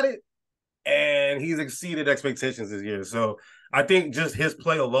still got it, and he's exceeded expectations this year. So I think just his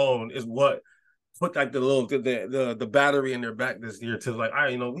play alone is what put like the battery in their back this year to like, all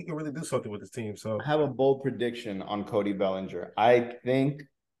right, we can really do something with this team. So I have a bold prediction on Cody Bellinger. I think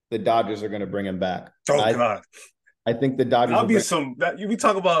the Dodgers are going to bring him back. God. I think the Dodgers. That'll be you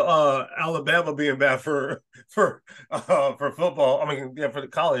talk about Alabama being bad for football. I mean, for the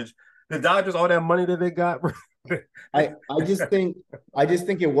college. The Dodgers, all that money that they got. I just think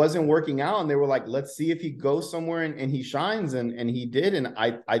it wasn't working out, and they were like, let's see if he goes somewhere and he shines, and he did. And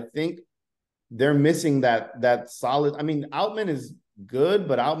I think they're missing that solid. I mean, Outman is good,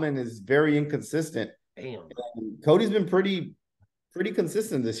 but Outman is very inconsistent. Damn. And Cody's been pretty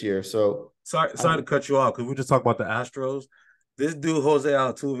consistent this year. So sorry to cut you off, because we just talked about the Astros. This dude Jose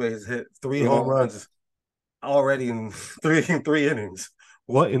Altuve has hit 3 home runs already in three innings.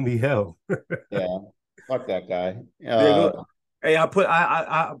 What in the hell? Yeah, fuck that guy. Hey, I put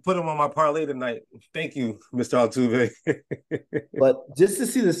him on my parlay tonight. Thank you, Mr. Altuve. But just to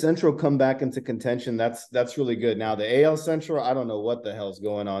see the Central come back into contention, that's really good. Now the AL Central, I don't know what the hell's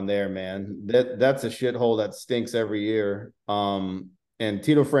going on there, man. That's a shithole that stinks every year. And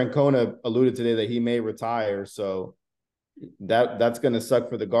Tito Francona alluded today that he may retire, so that's going to suck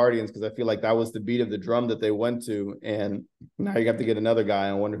for the Guardians, because I feel like that was the beat of the drum that they went to, and now you have to get another guy.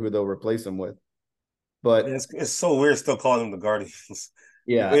 I wonder who they'll replace him with. But it's so weird still calling them the Guardians.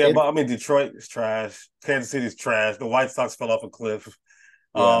 Yeah, but I mean, Detroit is trash. Kansas City is trash. The White Sox fell off a cliff.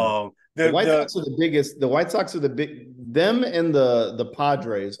 Yeah. The White Sox are the biggest. The White Sox are the big. Them and the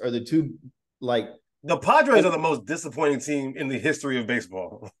Padres are the two. Like the Padres are the most disappointing team in the history of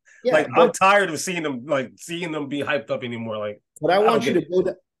baseball. Yeah, I'm tired of seeing them be hyped up anymore. Like, but I want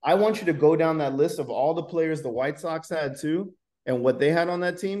you to go down that list of all the players the White Sox had too, and what they had on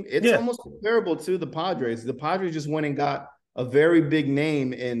that team. It's almost comparable to the Padres. The Padres just went and got a very big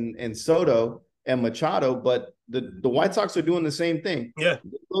name in Soto and Machado, but the White Sox are doing the same thing. Yeah.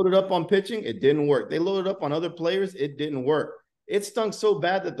 They loaded up on pitching, it didn't work. They loaded up on other players, it didn't work. It stunk so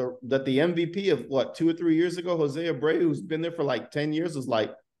bad that the MVP of 2 or 3 years ago, Jose Abreu, who's been there for like 10 years, was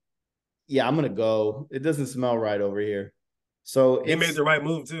like, yeah, I'm going to go. It doesn't smell right over here. So He made it's the right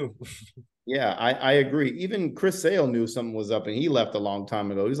move too. yeah, I agree. Even Chris Sale knew something was up and he left a long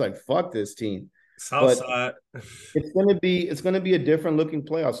time ago. He's like, fuck this team. But Southside. it's gonna be a different looking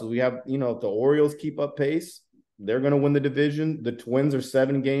playoffs. So we have, if the Orioles keep up pace, they're gonna win the division. The Twins are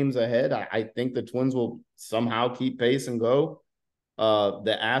 7 games ahead. I think the Twins will somehow keep pace and go.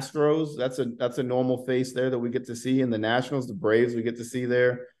 The Astros, that's a normal face there that we get to see. And the Nationals, the Braves, we get to see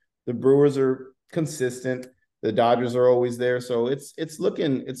there. The Brewers are consistent. The Dodgers are always there. So it's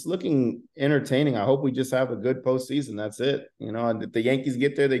looking entertaining. I hope we just have a good postseason. That's it. If the Yankees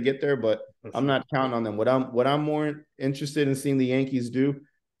get there, they get there, but I'm not counting on them. What I'm more interested in seeing the Yankees do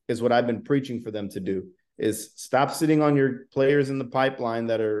is what I've been preaching for them to do is stop sitting on your players in the pipeline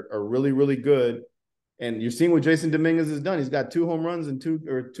that are really, really good. And you're seeing what Jason Dominguez has done. He's got 2 home runs in 2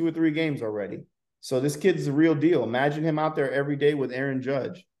 or 3 games already. So this kid's the real deal. Imagine him out there every day with Aaron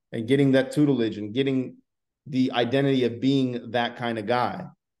Judge and getting that tutelage and getting the identity of being that kind of guy.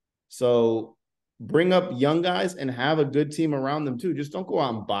 So bring up young guys and have a good team around them too. Just don't go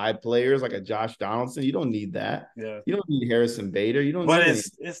out and buy players like a Josh Donaldson. You don't need that. Yeah. You don't need Harrison Bader. You don't But need any.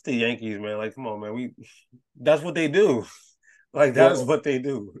 it's the Yankees, man. Like, come on, man. That's what they do. Like, that is Well, what they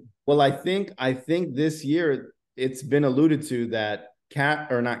do. well, I think this year it's been alluded to that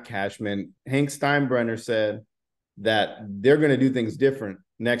not Cashman, Hank Steinbrenner said that they're going to do things different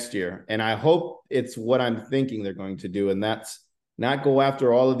next year. And I hope it's what I'm thinking they're going to do. And that's not go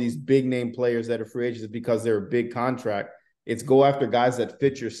after all of these big name players that are free agents because they're a big contract. It's go after guys that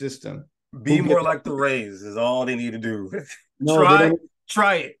fit your system. Be more like the Rays is all they need to do. No, they don't.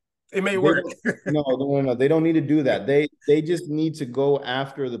 Try it. It may They work. don't, no. They don't need to do that. They just need to go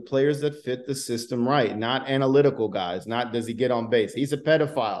after the players that fit the system right, not analytical guys. Not does he get on base? He's a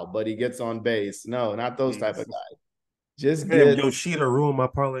pedophile, but he gets on base. No, not those type of guys. Just Man, get Yoshida ruined my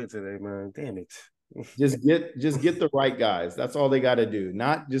parlay today, man. Damn it. just get the right guys. That's all they got to do.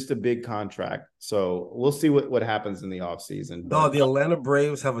 Not just a big contract. So we'll see what happens in the offseason. Dog, But the Atlanta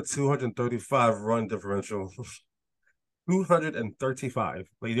Braves have a 235 run differential. 235.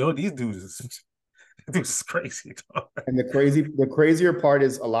 Like, these dudes is crazy, dog. and the crazier part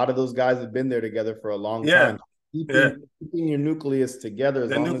is a lot of those guys have been there together for a long Yeah. time. Keeping your nucleus together.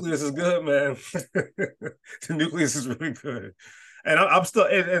 The nucleus is good, man. The nucleus is really good. And I'm still,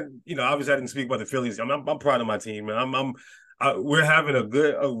 obviously I didn't speak about the Phillies. I'm proud of my team, man. We're having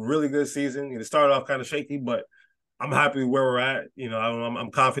a really good season. It started off kind of shaky, but I'm happy where we're at.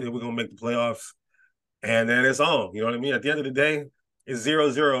 I'm confident we're gonna make the playoffs, and then it's on. You know what I mean? At the end of the day, it's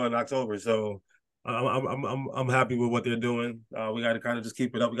 0-0 in October, so I'm happy with what they're doing. We got to kind of just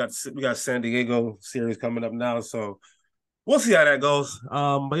keep it up. We got San Diego series coming up now, so we'll see how that goes.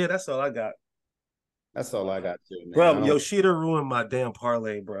 But yeah, that's all I got. That's all I got too, man. Bro, Yoshida ruined my damn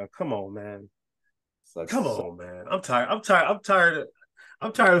parlay, bro. Come on, man. Come on, man. I'm tired.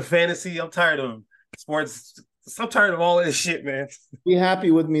 I'm tired of fantasy. I'm tired of sports. I'm tired of all this shit, man. Be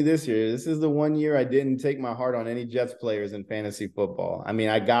happy with me this year. This is the one year I didn't take my heart on any Jets players in fantasy football. I mean,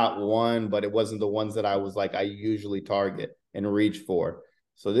 I got one, but it wasn't the ones that I was like I usually target and reach for.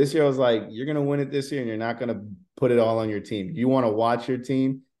 So this year I was like, you're gonna win it this year, and you're not gonna put it all on your team. You want to watch your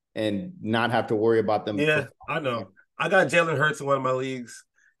team and not have to worry about them. Yeah, I know. I got Jalen Hurts in one of my leagues.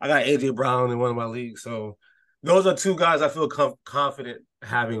 I got AJ Brown in one of my leagues. So those are two guys I feel confident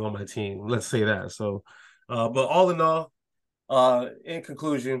having on my team. Let's say that. So, but all in all, in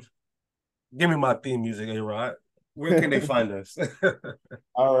conclusion, give me my theme music, A-Rod. Where can they find us?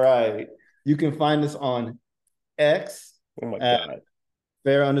 All right. You can find us on X Oh my God.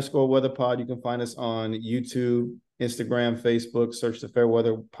 @fair_weather pod. You can find us on YouTube, Instagram, Facebook. Search the Fair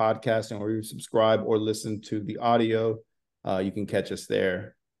Weather Podcast, and where you subscribe or listen to the audio, you can catch us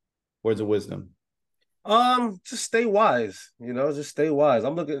there. Words of wisdom. Just stay wise. Just stay wise.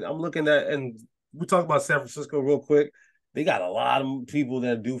 I'm looking at, and we talk about San Francisco real quick. They got a lot of people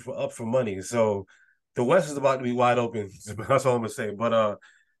that do up for money. So the West is about to be wide open. That's all I'm gonna say. But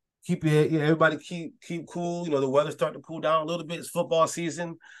everybody keep cool. The weather's starting to cool down a little bit. It's football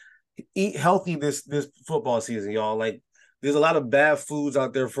season. Eat healthy this football season, y'all. Like, there's a lot of bad foods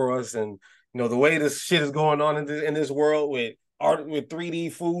out there for us, and the way this shit is going on in this world with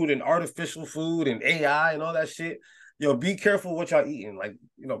 3D food and artificial food and AI and all that shit. Be careful what y'all eating. Like,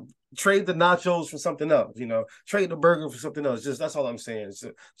 trade the nachos for something else. Trade the burger for something else. That's all I'm saying.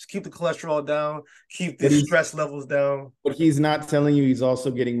 So just keep the cholesterol down, keep the stress levels down. But he's not telling you he's also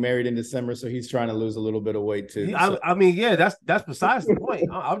getting married in December, so he's trying to lose a little bit of weight too. I mean, yeah, that's besides the point.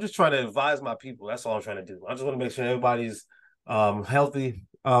 I'm just trying to advise my people. That's all I'm trying to do. I just want to make sure everybody's healthy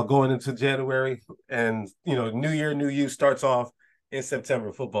going into January, and New Year, New You starts off in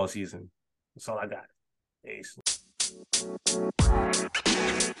September, football season. That's all I got. Peace.